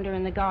 You'll find her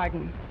in the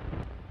garden.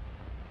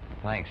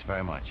 Thanks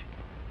very much.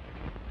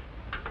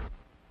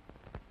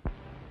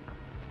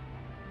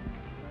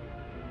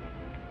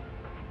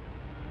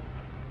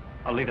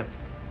 Alida,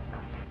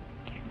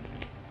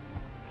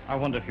 I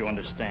wonder if you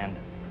understand.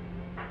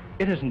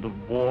 It isn't the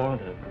war,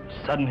 the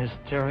sudden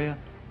hysteria.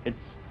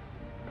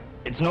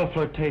 It's no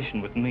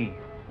flirtation with me.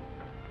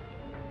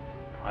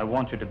 I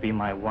want you to be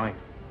my wife.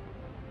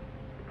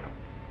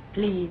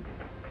 Please,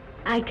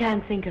 I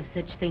can't think of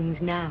such things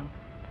now.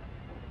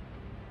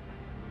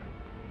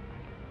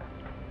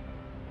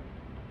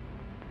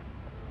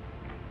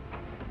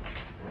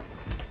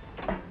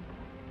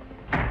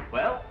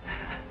 Well,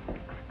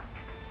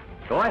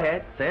 go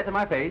ahead, say it to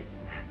my face.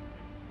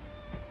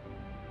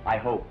 I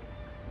hope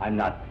I'm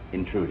not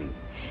intruding.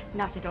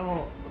 Not at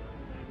all.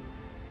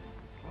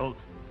 Well,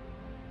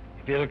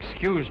 if you'll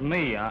excuse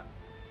me,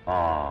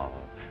 Oh,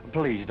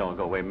 please don't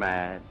go away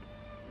mad.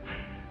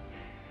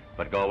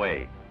 But go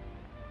away.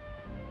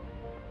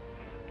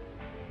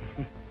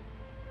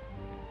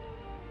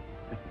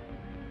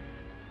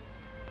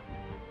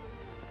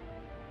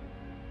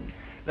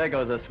 There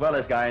goes the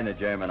swellest guy in the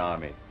German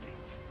army.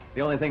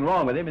 The only thing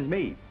wrong with him is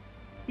me.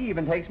 He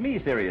even takes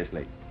me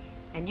seriously.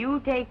 And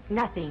you take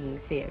nothing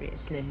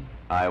seriously.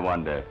 I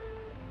wonder.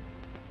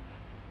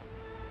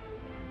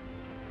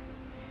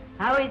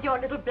 How is your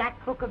little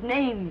black book of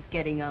names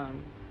getting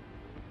on?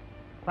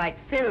 Quite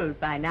filled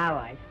by now,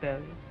 I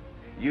suppose.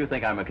 You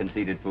think I'm a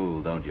conceited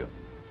fool, don't you?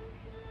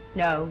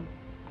 No.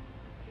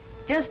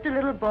 Just a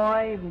little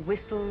boy who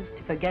whistles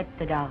to forget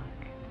the dark.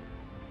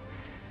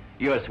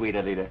 You're sweet,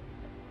 Alida.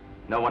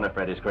 No wonder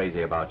Fred is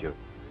crazy about you.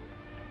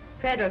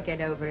 Fred will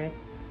get over it.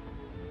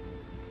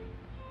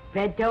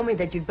 Fred told me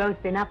that you'd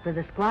both been up with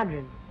the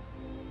squadron.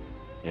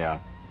 Yeah.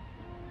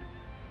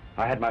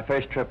 I had my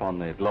first trip on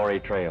the Glory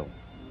Trail.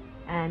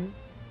 And?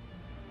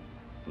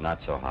 Not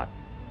so hot.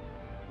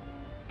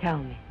 Tell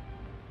me.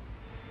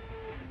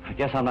 I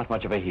guess I'm not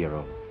much of a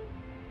hero.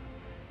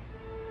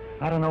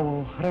 I don't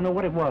know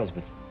what it was,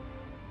 but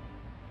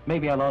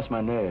maybe I lost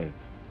my nerve.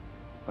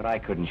 But I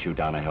couldn't shoot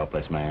down a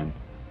helpless man.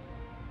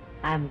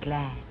 I'm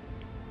glad.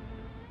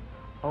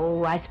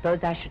 Oh, I suppose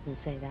I shouldn't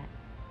say that.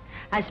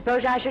 I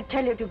suppose I should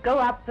tell you to go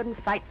up and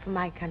fight for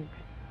my country.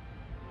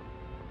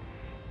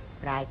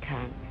 but I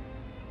can't.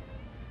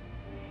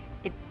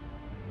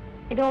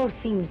 It all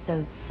seems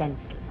so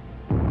senseless.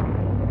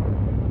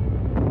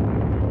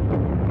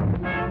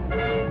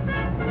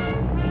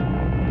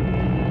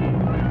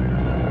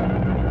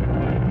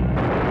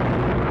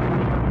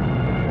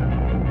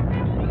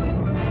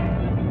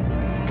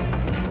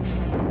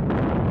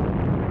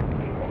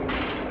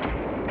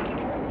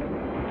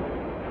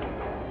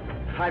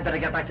 I'd better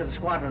get back to the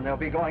squadron. They'll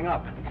be going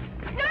up.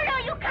 No,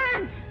 you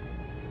can't!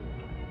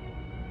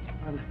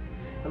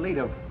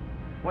 Alida,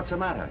 what's the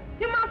matter?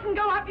 You mustn't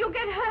go up. You'll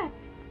get hurt.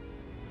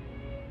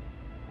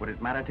 Would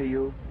it matter to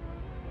you?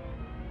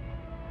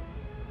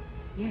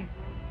 Yes.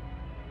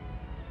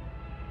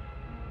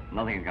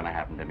 Nothing's gonna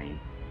happen to me.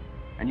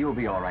 And you'll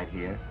be all right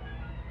here.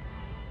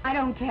 I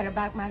don't care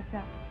about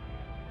myself.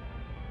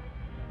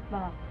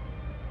 Bob,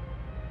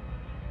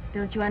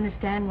 don't you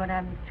understand what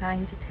I'm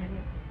trying to tell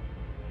you?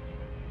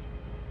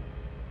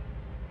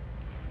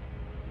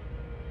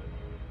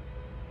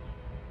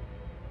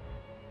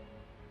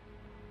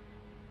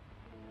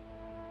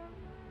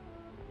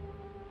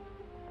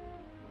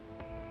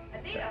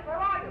 Alida, where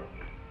are you?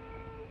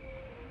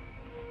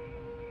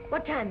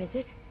 What time is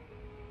it?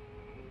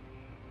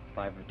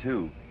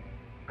 5:02.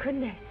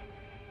 Goodness,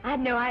 I had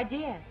no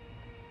idea.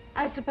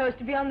 I was supposed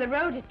to be on the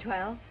road at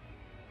 12.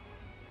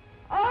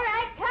 All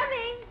right,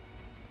 coming.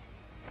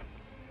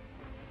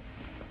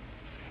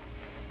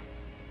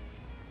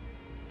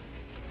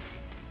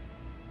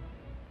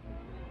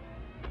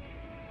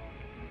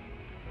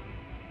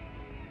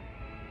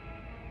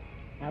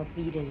 Auf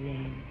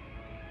Wiedersehen.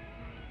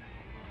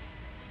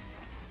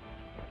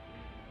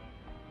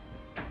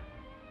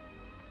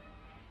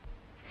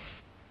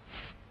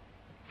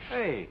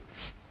 Hey,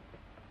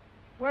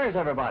 where's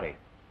everybody?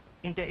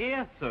 In the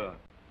air, sir.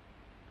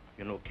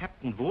 You know,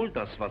 Captain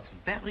Wolders was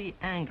very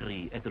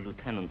angry at the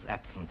lieutenant's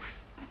absence.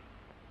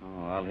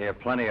 Oh, I'll hear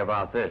plenty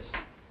about this.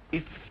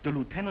 If the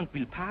lieutenant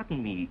will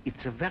pardon me,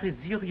 it's a very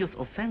serious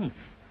offense.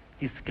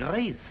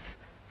 Disgrace,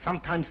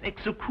 sometimes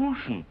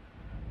execution.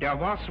 There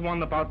was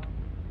one about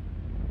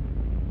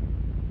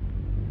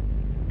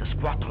the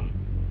squadron.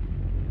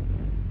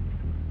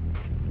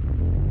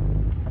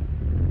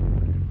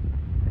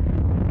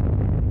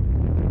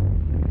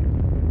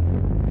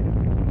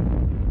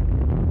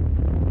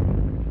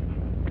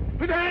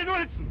 Lieutenant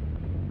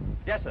Wilson!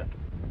 Yes, sir.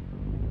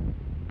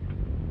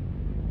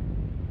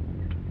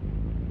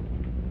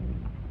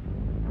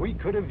 We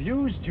could have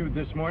used you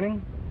this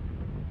morning.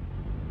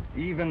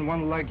 Even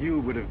one like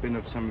you would have been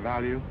of some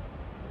value,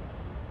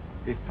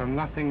 if for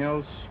nothing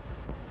else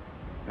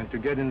than to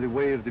get in the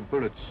way of the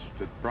bullets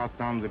that brought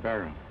down the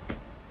Baron.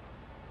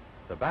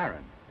 The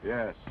Baron?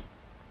 Yes.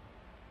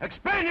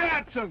 Explain your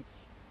absence,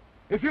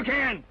 if you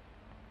can.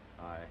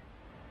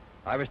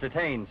 I was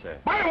detained, sir.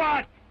 By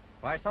what?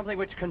 By something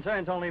which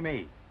concerns only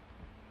me.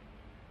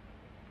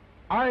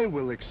 I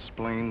will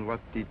explain what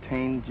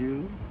detained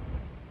you.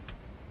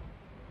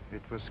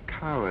 It was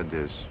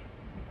cowardice.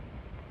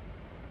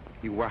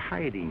 You were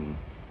hiding,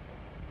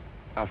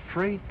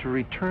 afraid to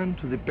return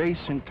to the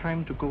base in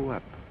time to go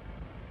up,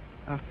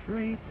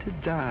 afraid to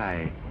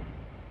die.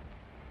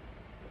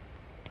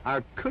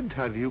 I could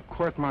have you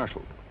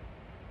court-martialed,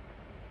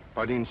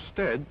 but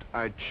instead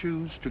I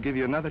choose to give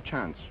you another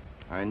chance.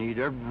 I need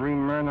every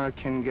man I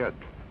can get,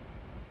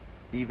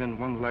 even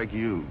one like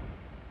you.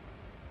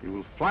 You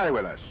will fly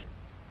with us.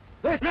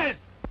 Dismiss!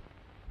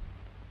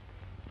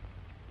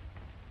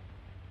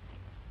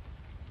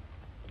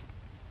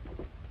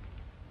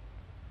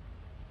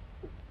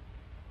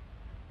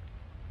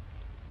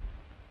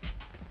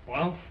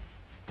 Well,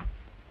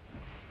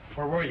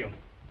 where were you?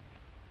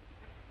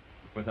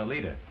 With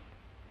Alida.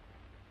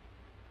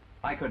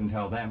 I couldn't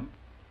tell them.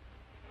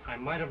 I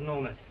might have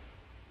known it.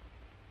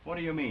 What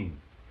do you mean?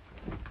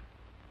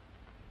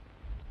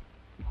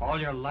 All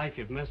your life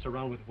you've messed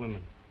around with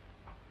women.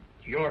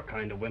 Your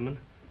kind of women.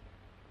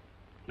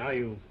 Now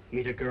you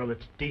meet a girl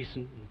that's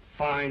decent and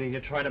fine and you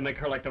try to make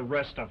her like the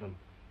rest of them.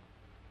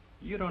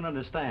 You don't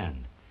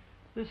understand.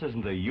 This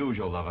isn't the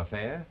usual love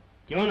affair.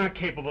 You're not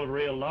capable of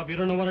real love. You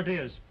don't know what it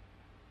is.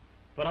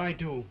 But I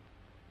do.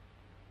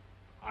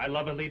 I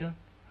love Alida,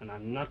 and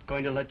I'm not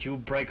going to let you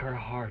break her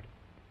heart.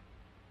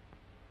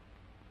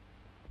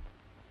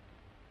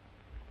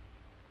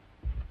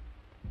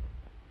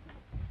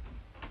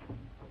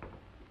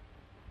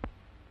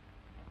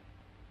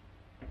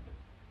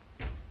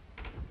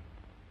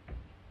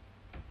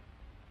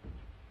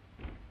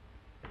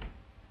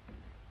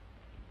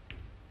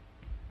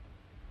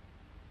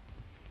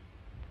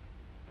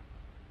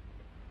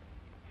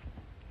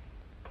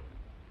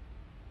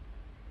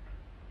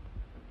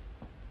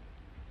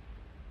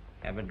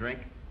 Have a drink?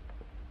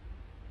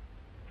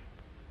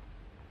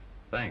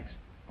 Thanks.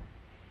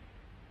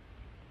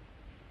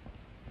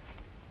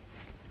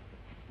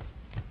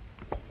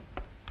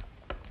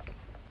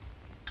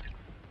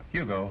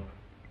 Hugo,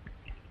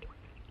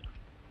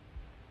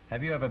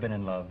 have you ever been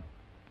in love?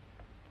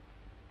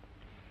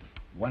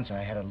 Once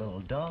I had a little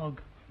dog.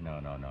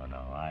 No.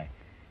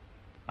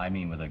 I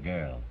mean with a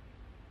girl.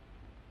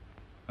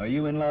 Are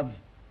you in love?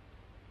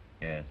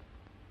 Yes.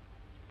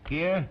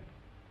 Here?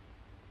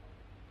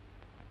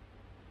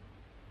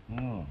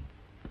 Oh.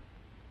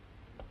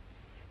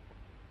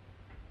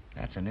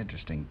 That's an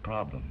interesting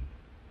problem.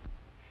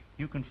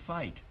 You can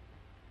fight,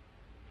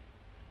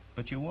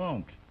 but you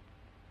won't.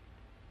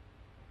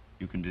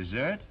 You can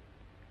desert,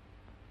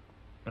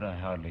 but I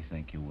hardly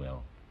think you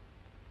will.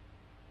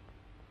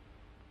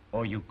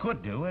 Or you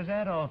could do as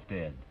Adolf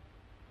did.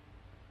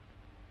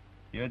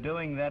 You're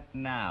doing that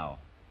now,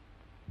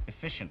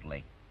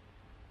 efficiently.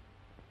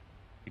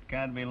 It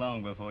can't be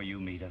long before you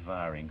meet a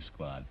firing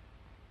squad.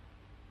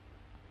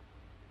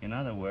 In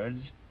other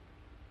words,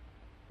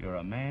 you're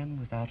a man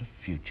without a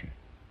future.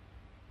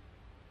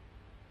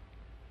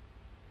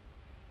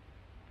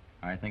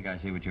 I think I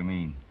see what you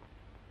mean.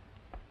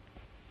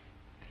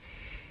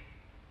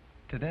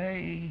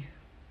 Today,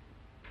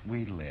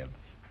 we live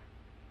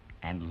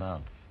and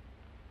love.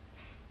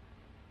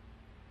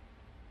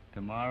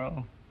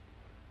 Tomorrow,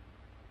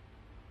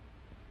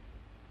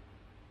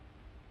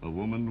 A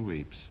woman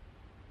weeps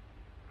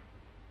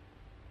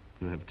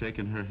to have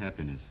taken her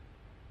happiness.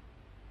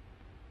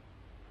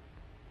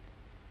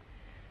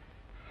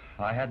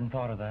 I hadn't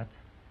thought of that.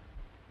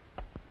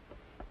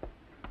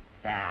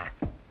 Ah.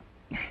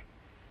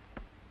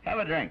 Have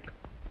a drink.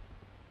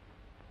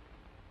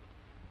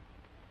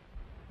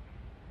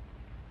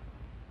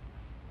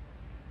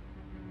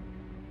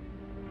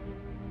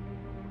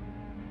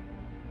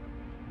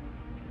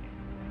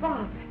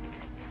 Bob.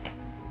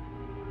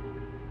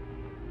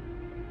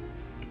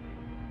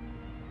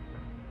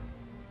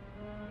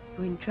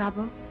 You in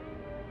trouble?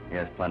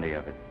 Yes, plenty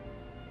of it.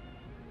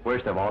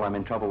 Worst of all, I'm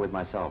in trouble with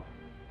myself.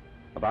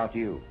 About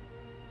you.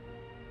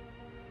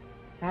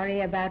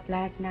 Sorry about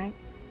last night?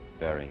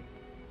 Very.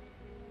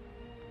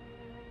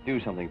 Do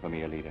something for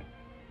me, Alida.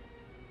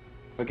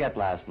 Forget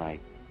last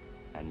night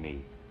and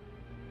me.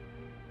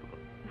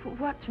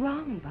 What's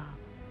wrong, Bob?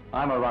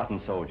 I'm a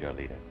rotten soldier,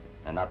 Alida,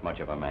 and not much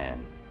of a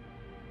man.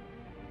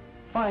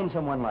 Find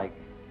someone like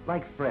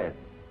Fred.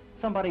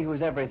 Somebody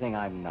who's everything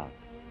I'm not.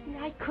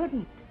 I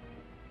couldn't.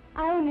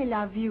 I only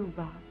love you,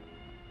 Bob.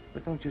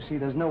 But don't you see,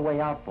 there's no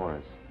way out for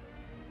us.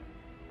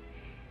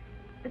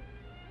 But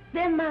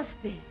there must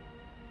be.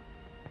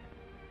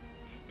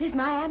 There's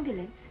my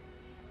ambulance.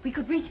 We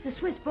could reach the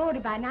Swiss border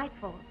by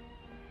nightfall.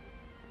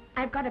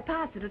 I've got a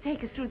pass that'll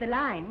take us through the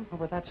line. Oh,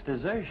 but that's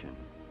desertion.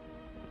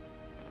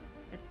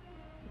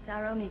 It's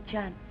our only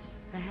chance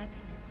for happiness.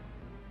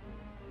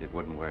 It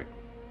wouldn't work.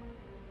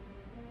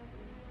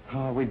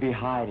 Oh, we'd be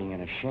hiding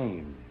and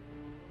ashamed.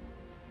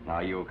 Now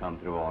you'll come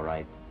through all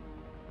right.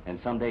 And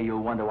someday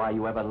you'll wonder why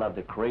you ever loved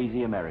a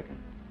crazy American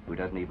who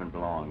doesn't even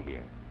belong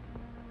here.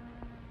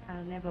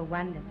 I'll never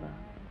wonder, Bob.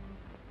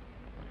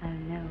 I'll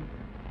know.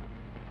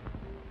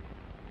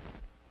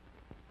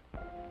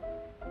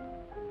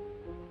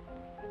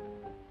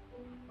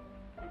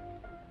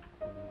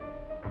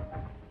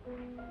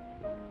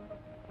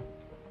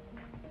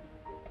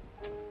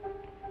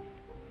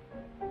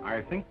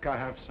 I think I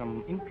have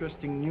some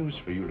interesting news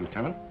for you,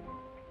 Lieutenant.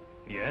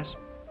 Yes?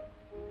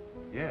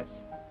 Yes.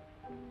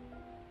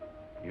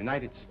 The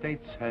United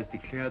States has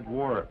declared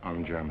war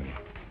on Germany.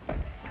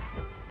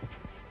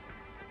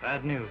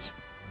 Bad news.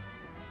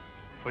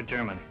 For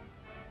Germany.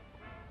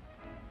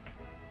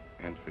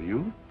 And for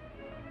you?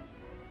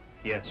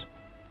 Yes.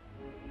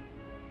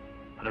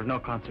 But of no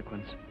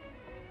consequence.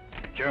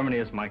 Germany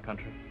is my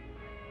country.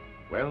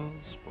 Well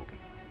spoken.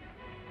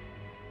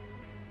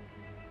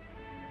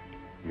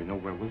 You know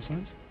where Wilson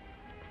is?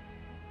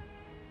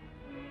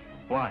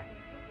 Why?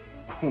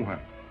 Oh, I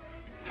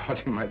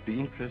thought you might be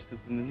interested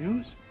in the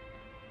news.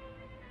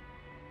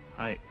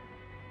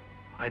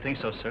 I think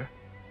so, sir.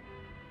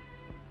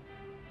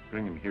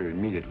 Bring him here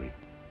immediately.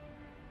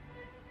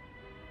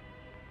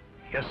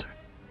 Yes, sir.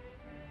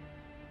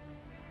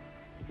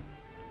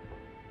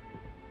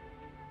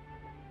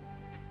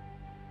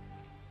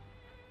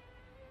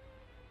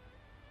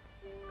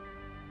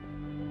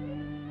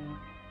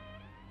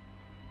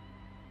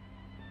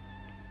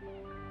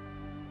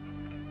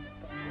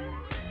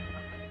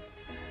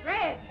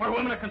 Fred! Where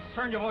women are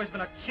concerned, you've always been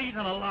a cheat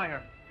and a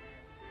liar.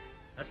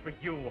 That's for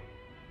you.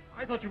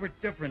 I thought you were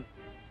different.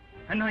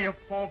 And now you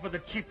fall for the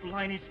cheap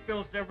line he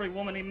spills to every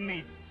woman he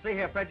meets. See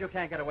here, Fred, you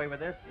can't get away with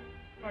this.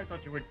 I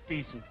thought you were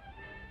decent.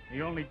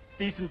 The only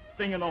decent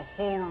thing in the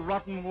whole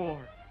rotten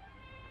war.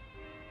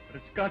 But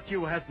it's got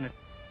you, hasn't it?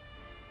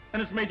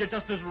 And it's made you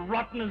just as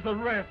rotten as the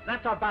rest.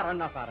 That's about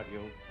enough out of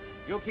you.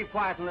 You keep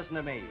quiet and listen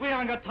to me. We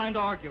haven't got time to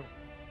argue.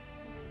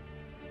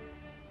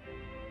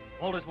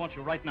 Aldous wants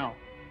you right now.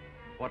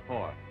 What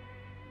for?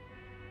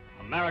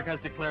 America has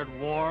declared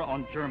war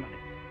on Germany.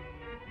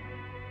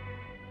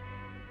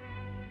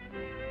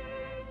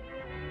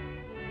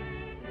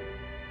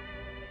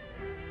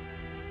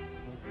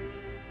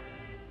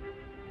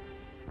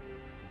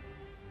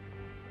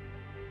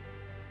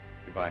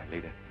 Goodbye,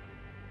 Alida.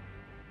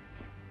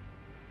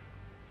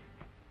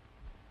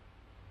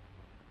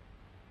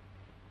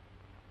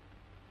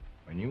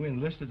 When you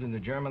enlisted in the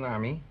German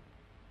army,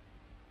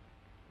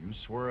 you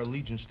swore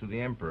allegiance to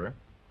the Emperor.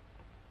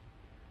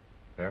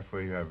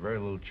 Therefore, you have very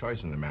little choice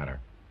in the matter.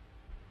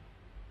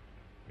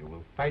 You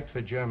will fight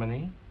for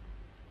Germany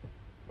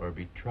or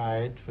be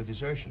tried for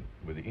desertion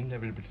with the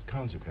inevitable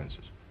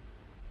consequences.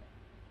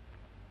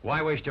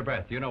 Why waste your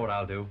breath? You know what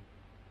I'll do.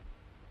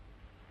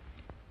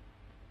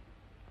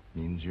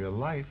 Means your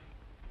life.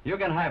 You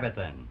can have it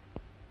then.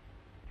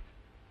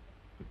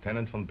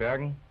 Lieutenant von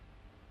Bergen,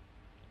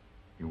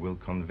 you will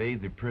convey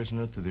the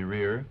prisoner to the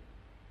rear,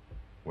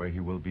 where he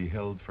will be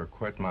held for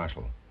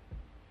court-martial.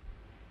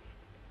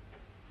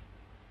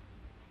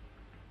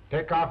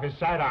 Take off his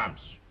sidearms.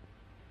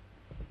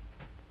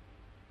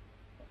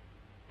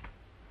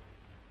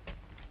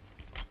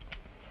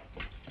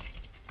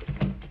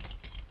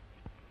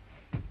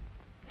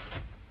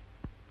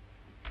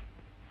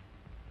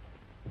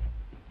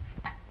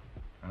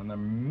 An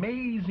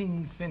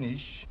amazing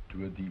finish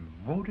to a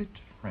devoted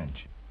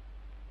friendship.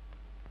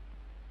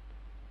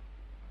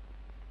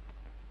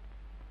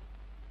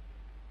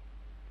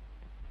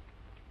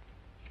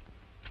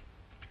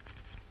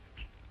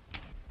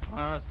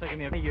 It's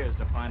taken me years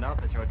to find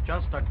out that you're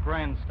just a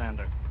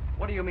grandstander.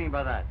 What do you mean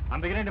by that? I'm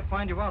beginning to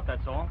find you out,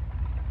 that's all.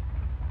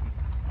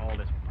 All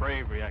this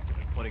bravery act you've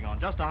been putting on,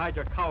 just to hide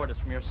your cowardice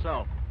from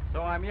yourself.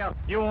 So I'm yelling.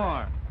 You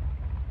are.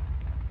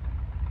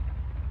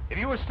 If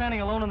you were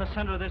standing alone in the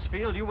center of this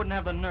field, you wouldn't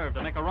have the nerve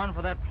to make a run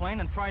for that plane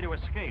and try to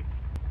escape.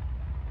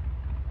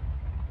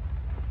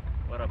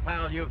 What a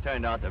pal you've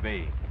turned out to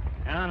be.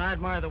 And I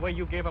admire the way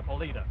you gave up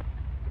Alida.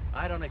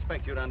 I don't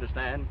expect you to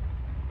understand.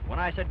 When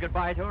I said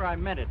goodbye to her, I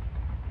meant it.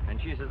 And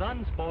she's as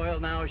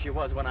unspoiled now as she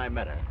was when I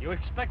met her. You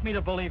expect me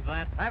to believe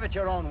that? Have it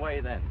your own way,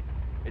 then.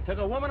 It took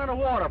a woman and a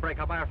war to break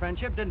up our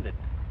friendship, didn't it?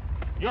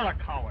 You're a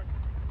coward.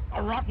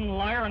 A rotten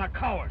liar and a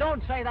coward.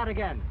 Don't say that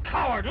again.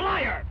 Coward,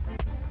 liar!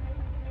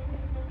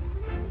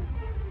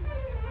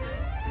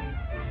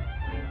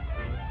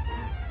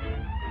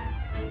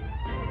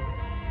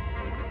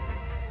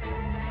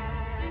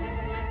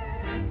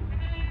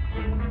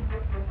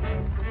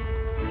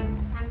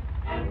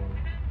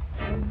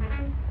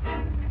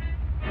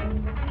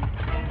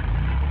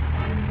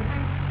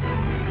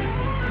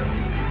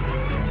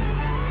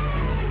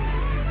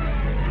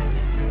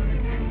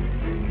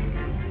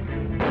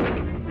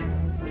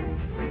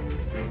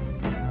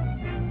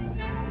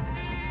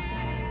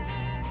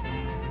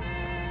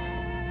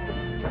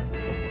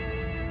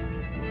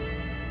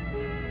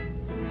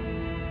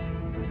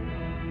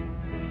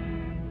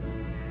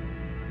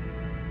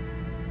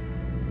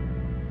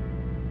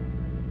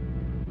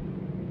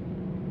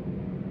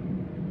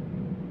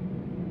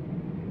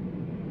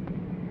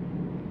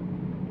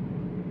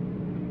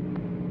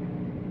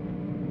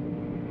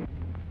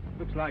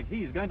 Looks like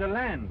he's going to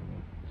land.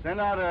 Send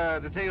out a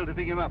detail to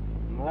pick him up.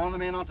 Warn the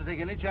men not to take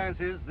any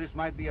chances. This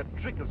might be a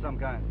trick of some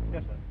kind.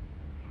 Yes,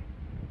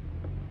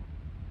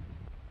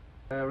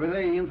 sir.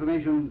 Relaying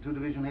information to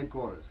Division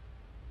Headquarters.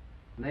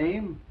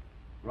 Name,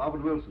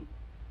 Robert Wilson.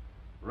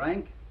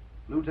 Rank,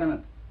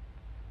 Lieutenant.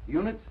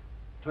 Unit,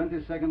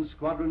 22nd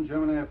Squadron,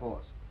 German Air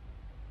Force.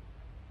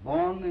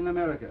 Born in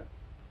America.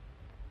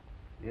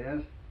 Yes,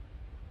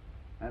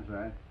 that's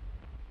right.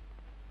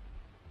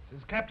 This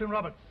is Captain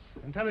Roberts,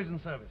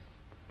 Intelligence Service.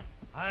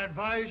 I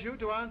advise you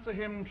to answer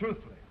him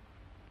truthfully.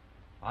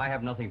 I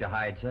have nothing to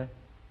hide, sir.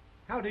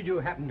 How did you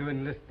happen to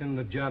enlist in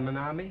the German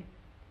army?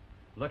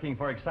 Looking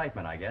for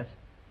excitement, I guess.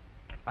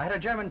 I had a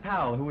German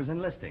pal who was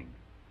enlisting.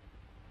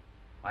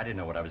 I didn't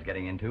know what I was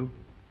getting into.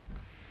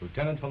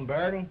 Lieutenant von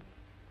Bergen,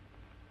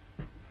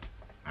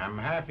 I'm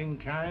half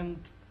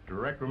inclined to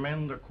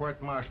recommend a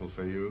court-martial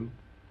for you.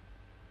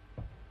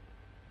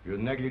 Your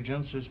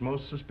negligence is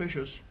most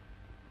suspicious.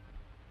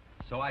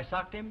 So I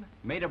socked him,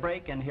 made a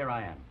break, and here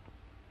I am.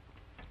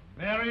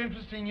 Very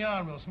interesting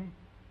yarn, Wilson.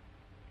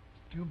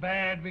 Too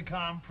bad we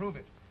can't prove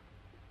it.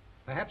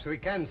 Perhaps we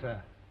can,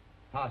 sir.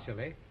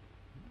 Partially.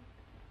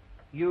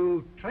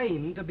 You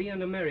trained to be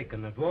an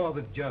American at war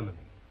with Germany.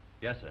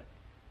 Yes, sir.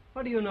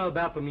 What do you know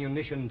about the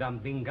munition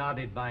dump being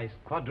guarded by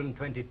Squadron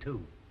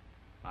 22?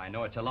 I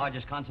know it's the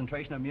largest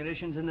concentration of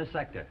munitions in this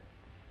sector.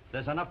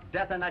 There's enough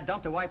death in that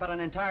dump to wipe out an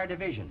entire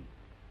division.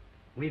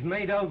 We've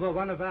made over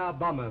one of our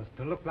bombers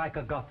to look like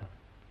a Gotha.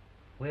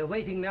 We're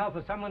waiting now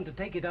for someone to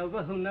take it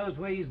over who knows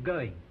where he's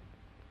going.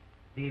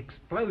 The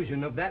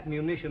explosion of that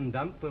munition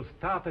dump will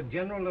start a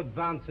general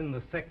advance in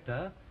the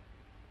sector,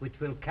 which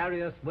will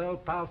carry us well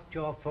past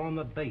your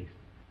former base.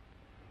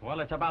 Well,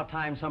 it's about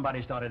time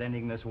somebody started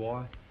ending this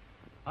war.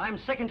 I'm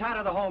sick and tired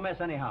of the whole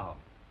mess anyhow.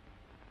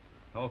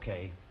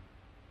 Okay.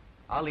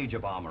 I'll lead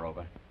your bomber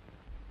over.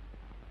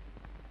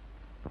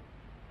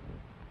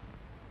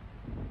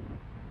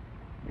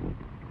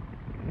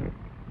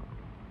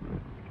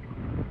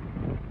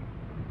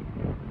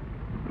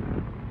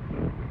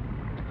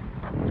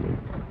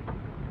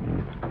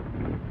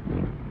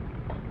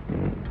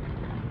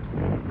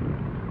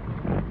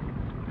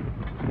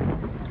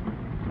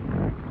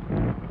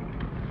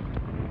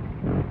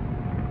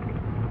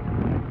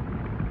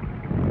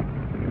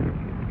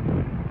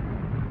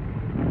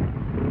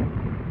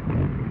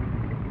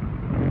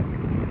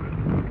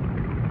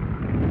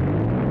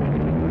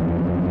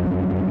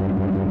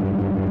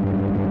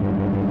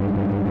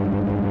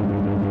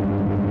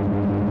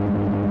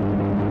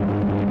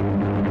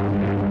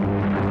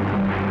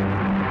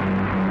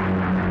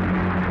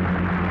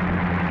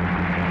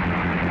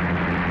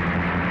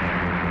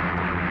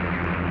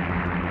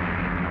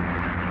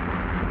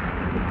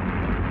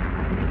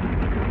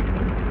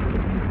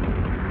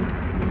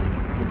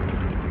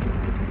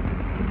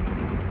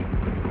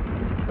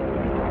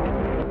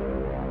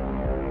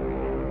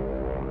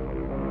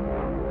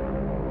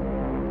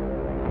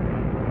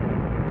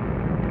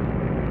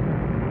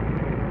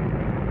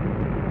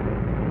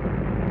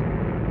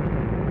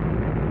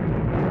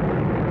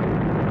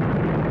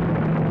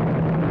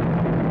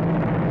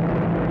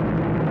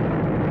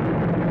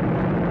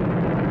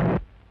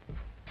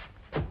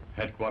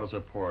 squatters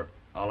report.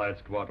 Allied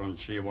Squadron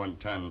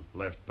G-110,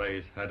 left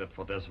base, headed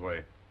for this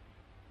way.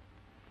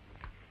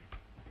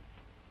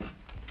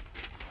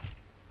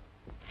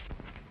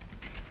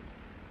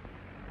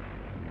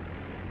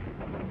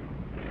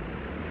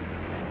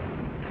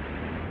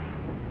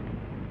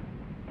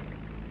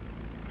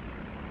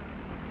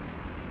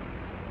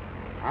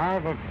 I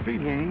have a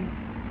feeling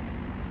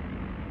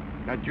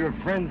that your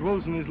friend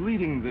Wilson is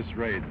leading this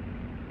raid.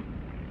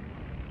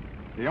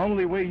 The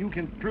only way you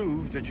can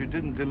prove that you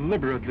didn't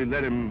deliberately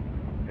let him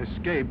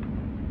escape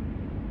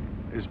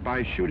is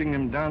by shooting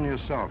him down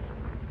yourself.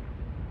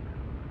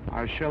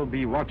 I shall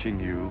be watching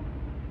you.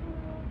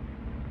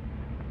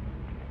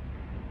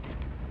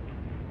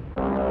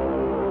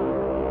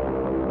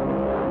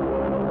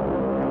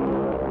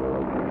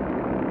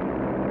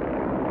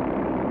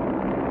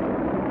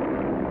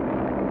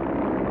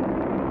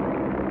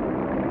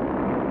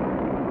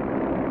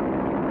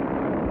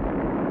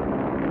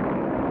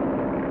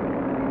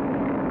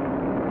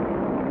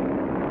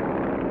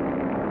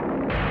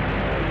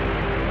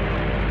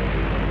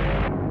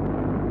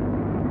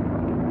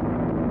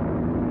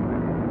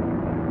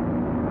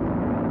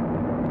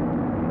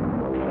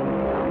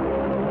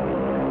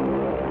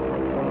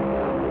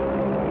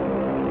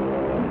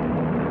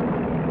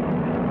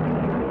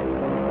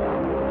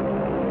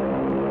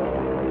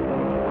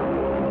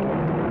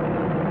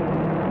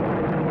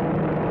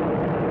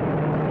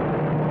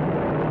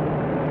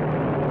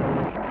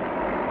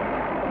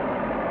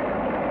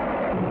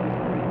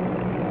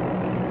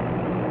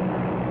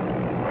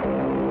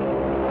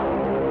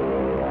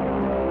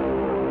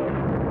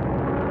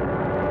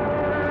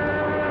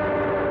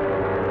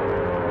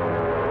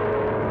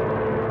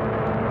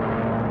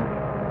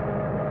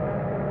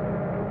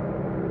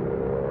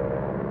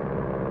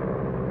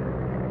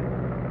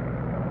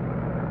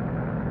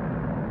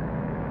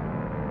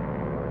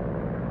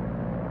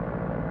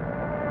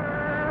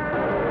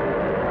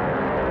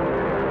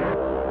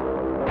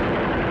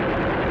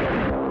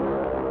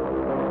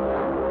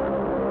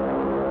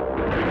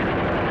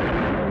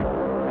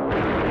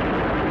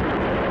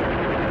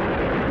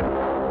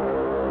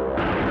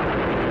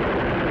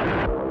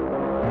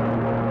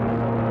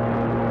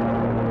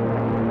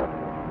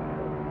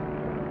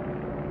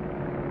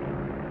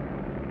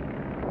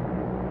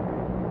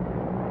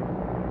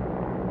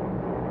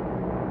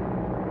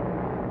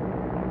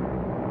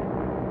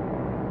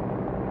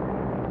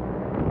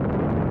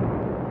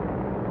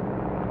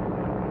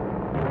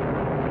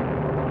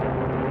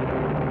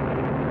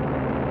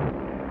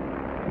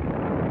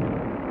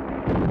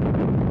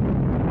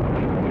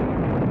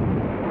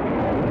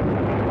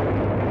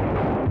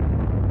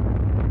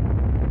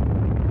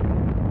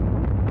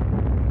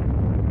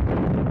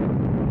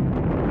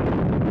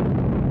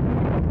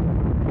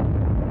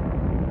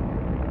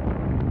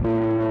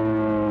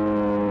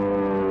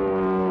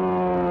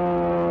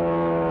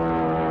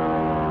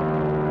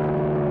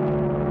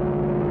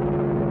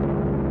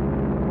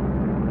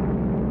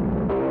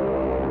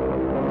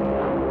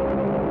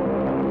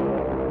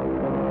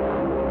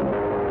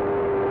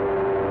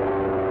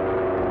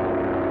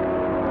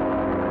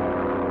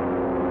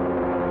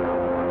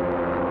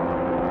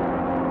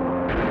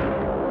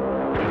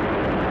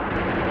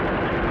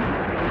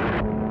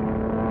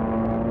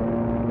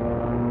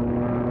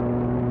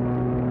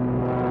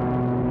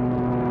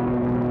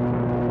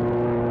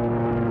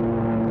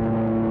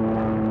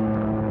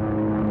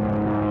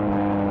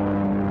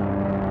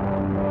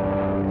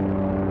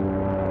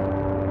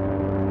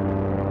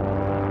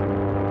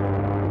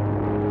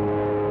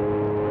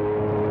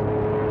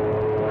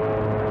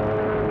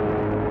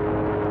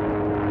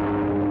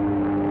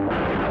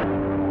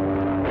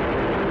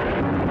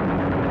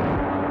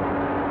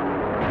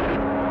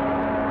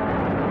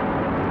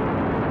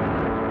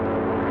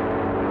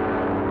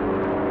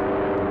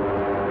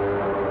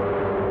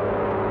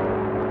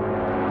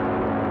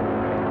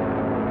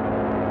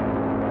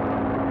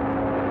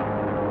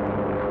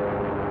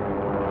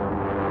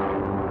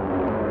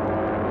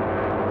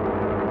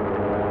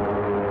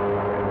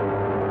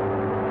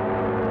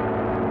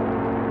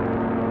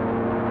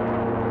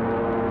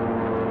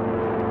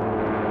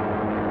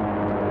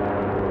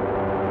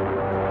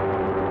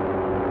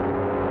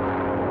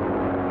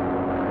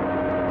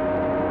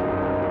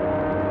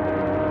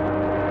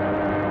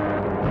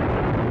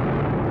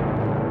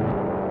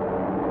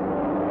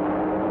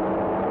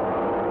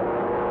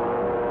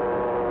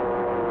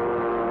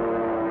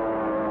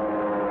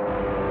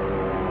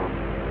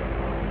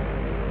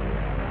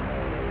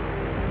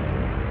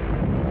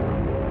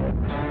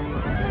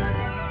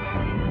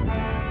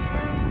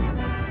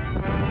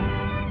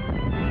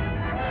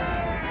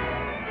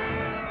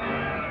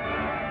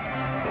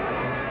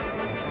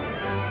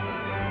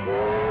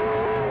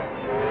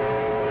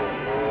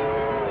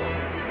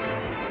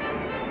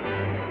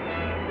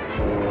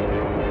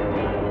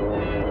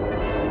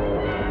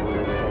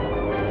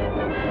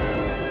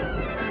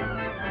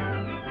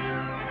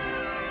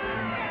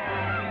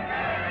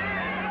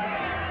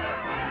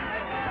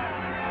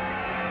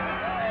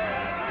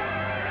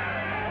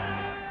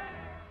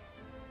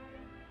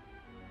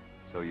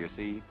 So you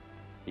see,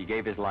 he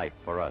gave his life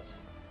for us.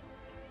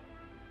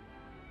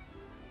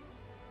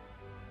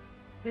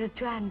 We'll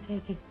try and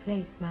take his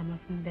place, Mama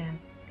von Bergen.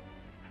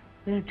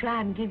 We'll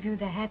try and give you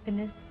the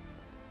happiness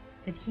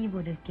that he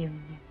would have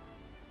given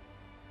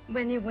you.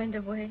 When he went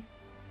away,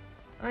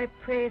 I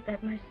prayed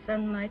that my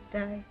son might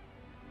die,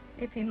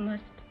 if he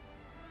must,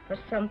 for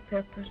some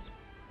purpose.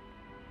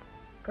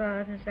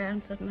 God has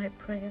answered my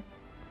prayer.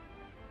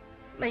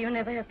 May you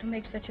never have to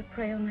make such a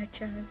prayer, my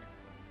child.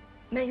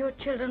 May your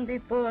children be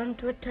born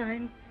to a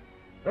time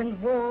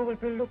when war will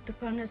be looked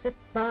upon as a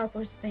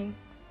barbarous thing,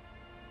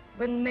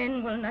 when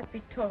men will not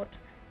be taught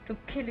to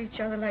kill each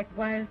other like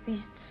wild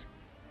beasts,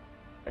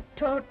 but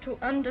taught to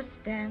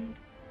understand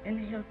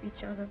and help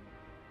each other,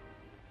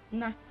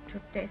 not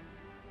to death,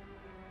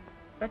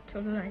 but to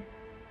life,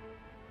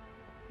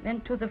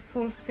 and to the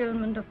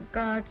fulfillment of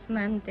God's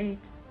mandate.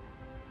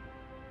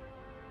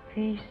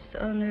 Peace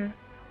on earth,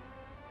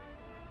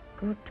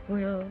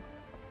 goodwill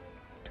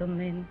to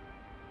men.